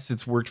I guess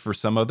it's worked for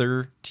some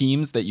other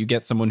teams that you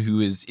get someone who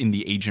is in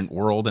the agent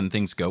world and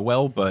things go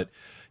well, but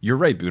you're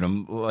right,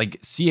 Bootum.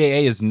 Like,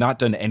 CAA has not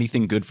done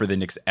anything good for the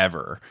Knicks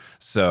ever.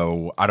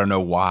 So I don't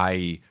know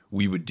why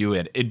we would do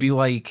it. It'd be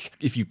like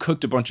if you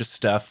cooked a bunch of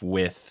stuff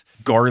with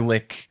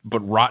garlic,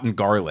 but rotten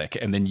garlic,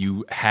 and then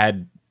you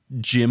had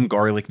Jim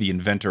Garlic, the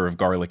inventor of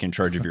garlic, in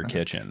charge of your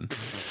kitchen.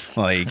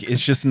 Like,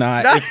 it's just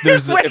not.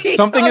 If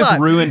something has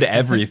ruined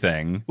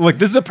everything. Look,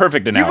 this is a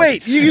perfect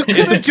analogy. You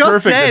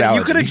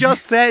could have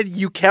just said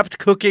you kept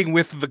cooking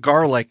with the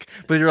garlic,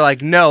 but you're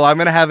like, no, I'm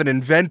gonna have an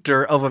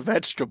inventor of a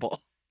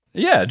vegetable.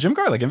 Yeah, Jim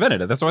Garlic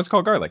invented it. That's why it's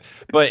called garlic.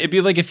 But it'd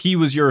be like if he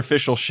was your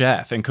official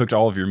chef and cooked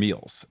all of your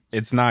meals.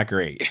 It's not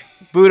great.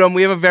 Bootum,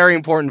 we have a very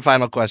important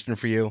final question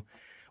for you.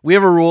 We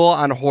have a rule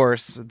on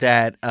Horse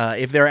that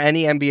if there are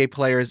any NBA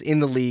players in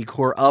the league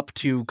who are up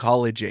to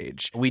college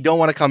age, we don't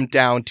want to come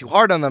down too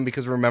hard on them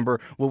because remember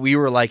what we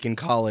were like in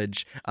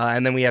college.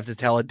 And then we have to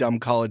tell a dumb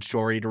college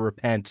story to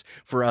repent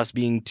for us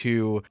being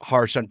too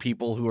harsh on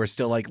people who are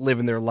still like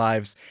living their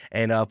lives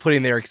and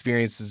putting their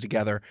experiences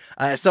together.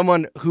 As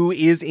someone who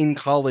is in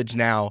college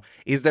now,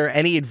 is there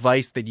any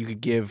advice that you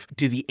could give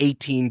to the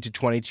 18 to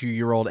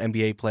 22-year-old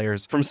NBA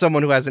players from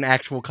someone who has an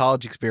actual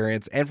college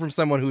experience and from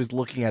someone who is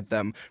looking at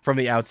them from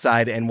the outside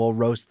and will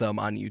roast them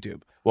on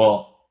YouTube?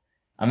 Well,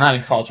 I'm not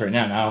in college right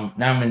now.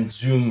 Now I'm in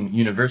Zoom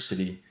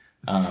University.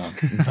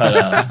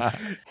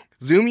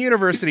 Zoom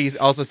University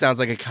also sounds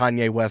like a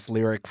Kanye West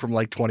lyric from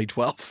like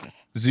 2012.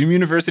 Zoom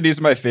University is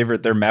my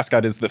favorite. Their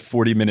mascot is the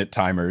 40-minute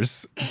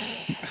timers.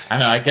 I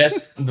know. I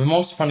guess the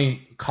most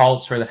funny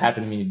college story that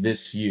happened to me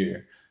this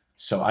year.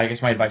 So I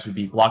guess my advice would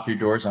be lock your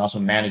doors and also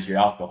manage your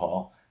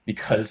alcohol.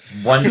 Because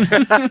one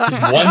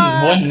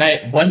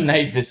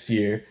night this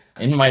year,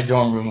 in my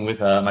dorm room with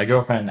my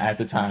girlfriend at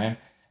the time,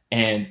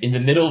 and in the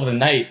middle of the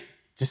night,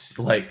 just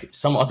like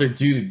some other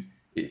dude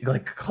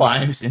like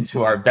climbs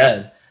into our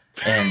bed,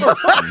 and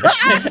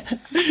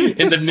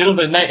in the middle of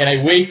the night, and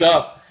I wake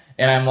up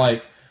and I'm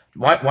like,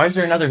 why is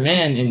there another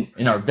man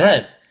in our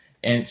bed?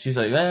 And she's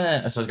like, eh.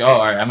 So I was like, oh,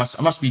 all right, I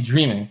must be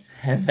dreaming.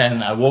 And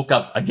then I woke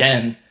up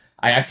again.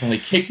 I accidentally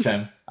kicked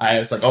him. I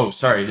was like, oh,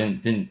 sorry,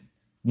 didn't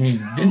mean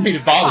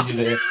to bother you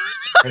there.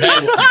 And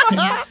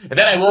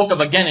then I woke up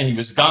again and he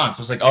was gone. So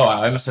I was like, oh,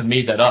 I must have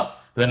made that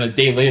up. But then a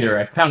day later,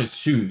 I found his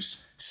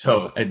shoes.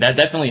 So that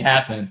definitely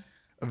happened.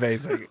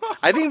 Amazing.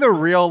 I think the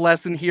real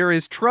lesson here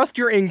is trust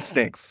your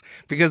instincts.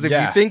 Because if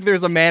you think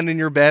there's a man in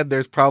your bed,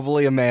 there's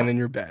probably a man in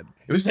your bed.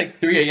 It was like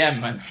 3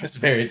 a.m. I was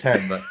very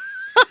tired, but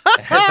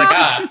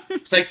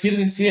it's like she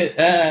didn't see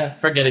it.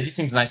 Forget it. He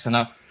seems nice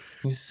enough.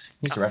 He's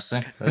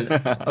resting.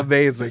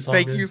 Amazing.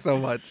 Thank you so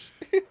much.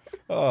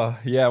 Oh,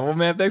 yeah. Well,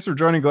 man, thanks for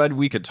joining. Glad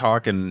we could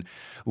talk and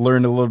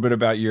learn a little bit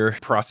about your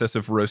process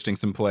of roasting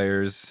some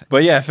players.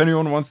 But yeah, if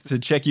anyone wants to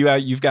check you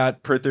out, you've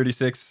got Per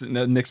 36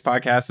 Knicks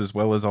podcast, as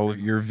well as all of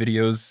your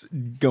videos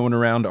going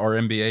around our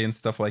NBA and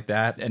stuff like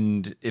that.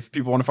 And if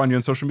people want to find you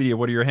on social media,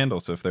 what are your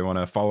handles? So if they want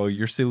to follow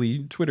your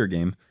silly Twitter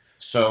game.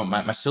 So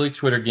my silly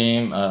Twitter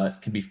game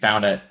can be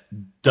found at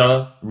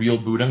The Real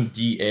Bootum,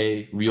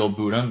 DA Real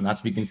Bootum, not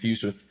to be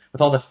confused with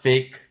all the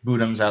fake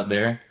Bootums out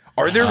there.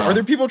 Are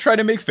there people trying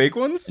to make fake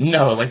ones?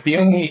 No, like the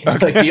only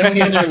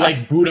other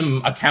like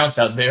Bootum accounts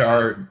out there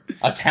are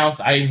accounts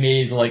I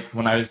made like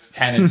when I was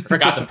 10 and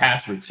forgot the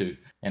password to.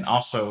 And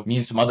also, me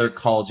and some other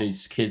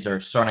college-age kids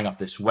are starting up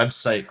this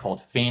website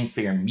called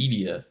Fanfare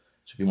Media.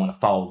 So if you want to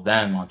follow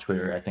them on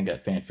Twitter, I think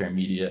at Fanfare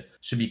Media,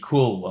 should be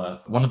cool.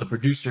 One of the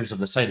producers of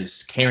the site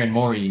is Karen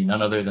Morey,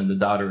 none other than the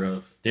daughter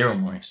of Daryl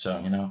Morey. So,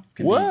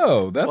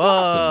 Whoa, that's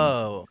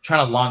awesome.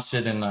 Trying to launch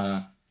it in,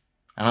 I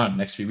don't know,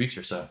 next few weeks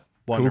or so.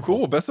 Wonderful.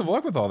 Cool. Best of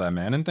luck with all that,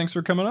 man. And thanks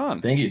for coming on.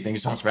 Thank you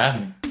so much for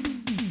having me.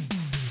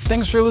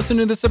 Thanks for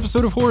listening to this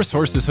episode of Horse.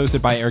 Horse is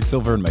hosted by Eric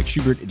Silver and Mike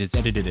Schubert. It is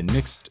edited and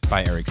mixed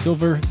by Eric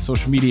Silver.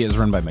 Social media is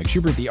run by Mike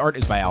Schubert. The art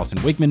is by Allison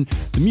Wakeman.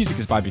 The music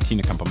is by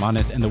Bettina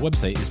Campamanes. And the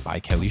website is by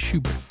Kelly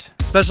Schubert.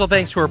 Special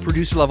thanks to our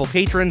producer-level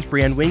patrons,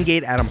 Brianne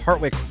Wingate, Adam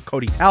Hartwick,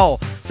 Cody Howell,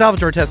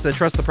 Salvatore Testa,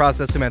 Trust the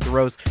Process, Samantha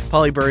Rose,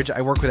 Polly Burge. I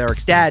work with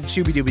Eric's dad,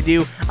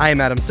 Shooby-Dooby-Doo. I am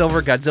Adam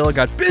Silver. Godzilla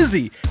got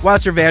busy.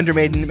 Watcher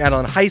Vandermaiden,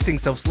 Madeline Heising,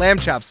 Self Slam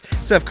Chops,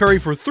 Steph Curry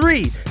for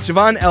 3,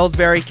 Siobhan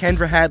Ellsbury,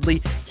 Kendra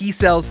Hadley, He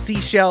Sells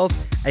Seashells,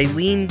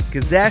 Aileen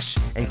Gazesh,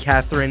 and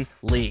Catherine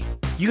Lee.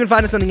 You can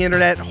find us on the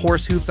internet,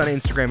 Horse Hoops on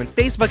Instagram and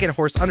Facebook, and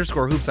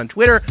Horse_Hoops on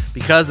Twitter,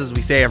 because, as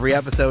we say every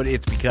episode,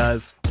 it's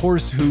because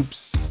Horse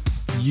Hoops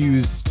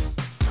used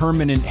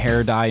permanent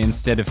hair dye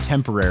instead of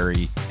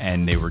temporary,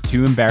 and they were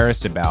too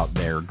embarrassed about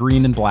their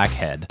green and black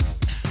head.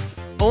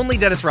 only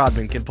Dennis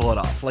Rodman can pull it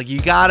off. Like, you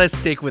gotta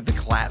stick with the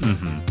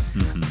classics.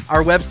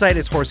 Our website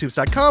is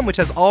horsehoops.com, which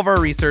has all of our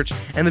research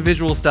and the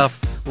visual stuff,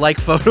 like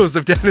photos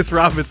of Dennis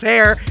Rodman's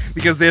hair,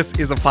 because this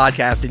is a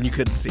podcast and you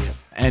couldn't see it.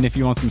 And if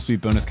you want some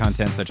sweet bonus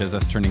content, such as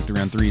us turning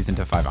 3-on-3s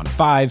into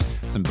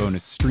 5-on-5s, some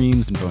bonus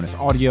streams and bonus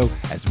audio,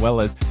 as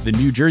well as the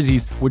new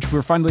jerseys, which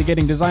we're finally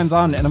getting designs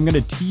on, and I'm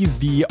going to tease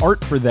the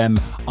art for them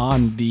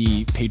on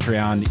the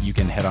Patreon, you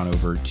can head on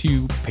over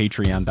to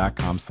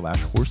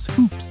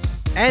patreon.com/horsehoops.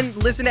 And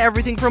listen to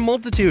everything from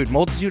Multitude.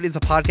 Multitude is a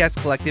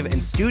podcast collective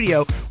and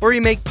studio where we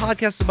make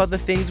podcasts about the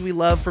things we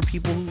love for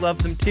people who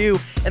love them too.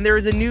 And there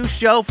is a new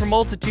show for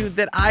Multitude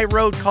that I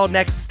wrote called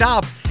Next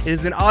Stop. It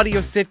is an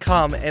audio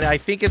sitcom, and I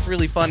think it's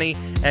really funny,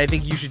 and I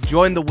think you should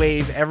join the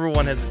wave.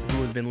 Everyone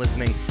who has been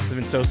listening has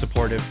been so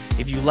supportive.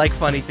 If you like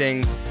funny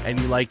things and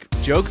you like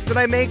jokes that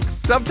I make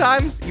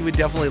sometimes, you would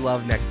definitely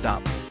love Next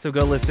Stop. So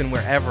go listen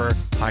wherever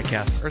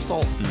podcasts are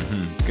sold.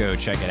 Go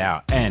check it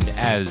out. And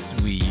as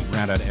we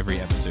round out every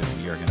episode,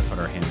 we are going to put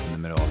our hands in the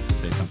middle and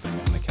say something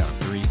on the count of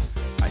 3.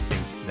 I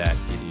think that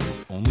it is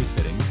only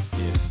fitting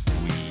if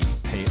we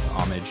pay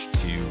homage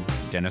to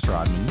Dennis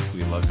Rodman, who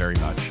we love very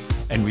much,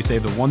 and we say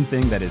the one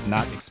thing that is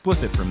not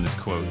explicit from this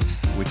quote,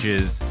 which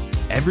is,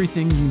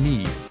 everything you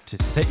need to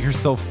set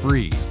yourself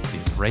free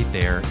is right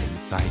there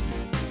inside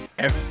you.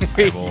 I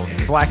will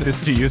slack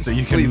this to you so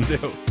you can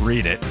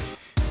read it.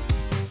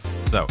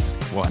 So,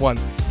 1,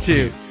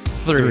 2,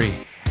 3.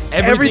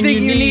 Everything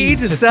you need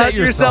to set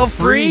yourself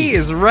free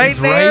is right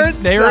there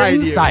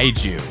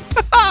inside you.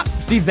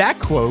 See, that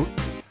quote,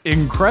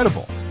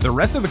 incredible. The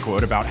rest of the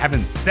quote about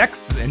having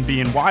sex and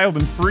being wild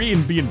and free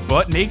and being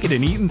butt naked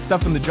and eating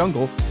stuff in the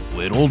jungle,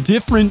 little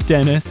different,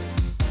 Dennis.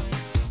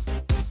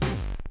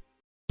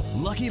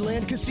 Lucky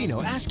Land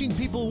Casino, asking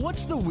people,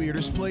 what's the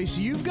weirdest place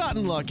you've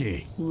gotten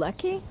lucky?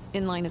 Lucky?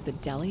 In line at the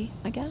deli,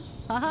 I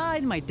guess? Aha,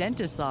 in my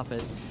dentist's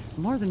office.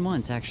 More than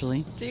once,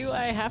 actually. Do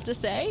I have to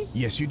say?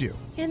 Yes, you do.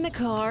 In the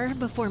car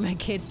before my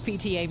kids'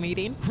 PTA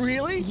meeting.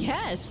 Really?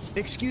 Yes.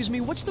 Excuse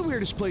me, what's the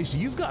weirdest place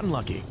you've gotten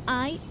lucky?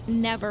 I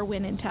never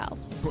win and tell.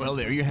 Well,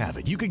 there you have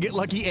it. You can get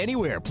lucky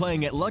anywhere,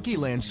 playing at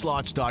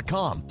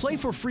LuckyLandSlots.com. Play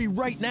for free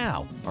right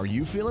now. Are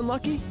you feeling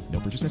lucky? No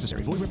purchase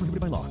necessary. Void where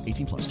prohibited by law.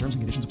 18+. Terms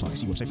and conditions apply.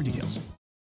 See website for details.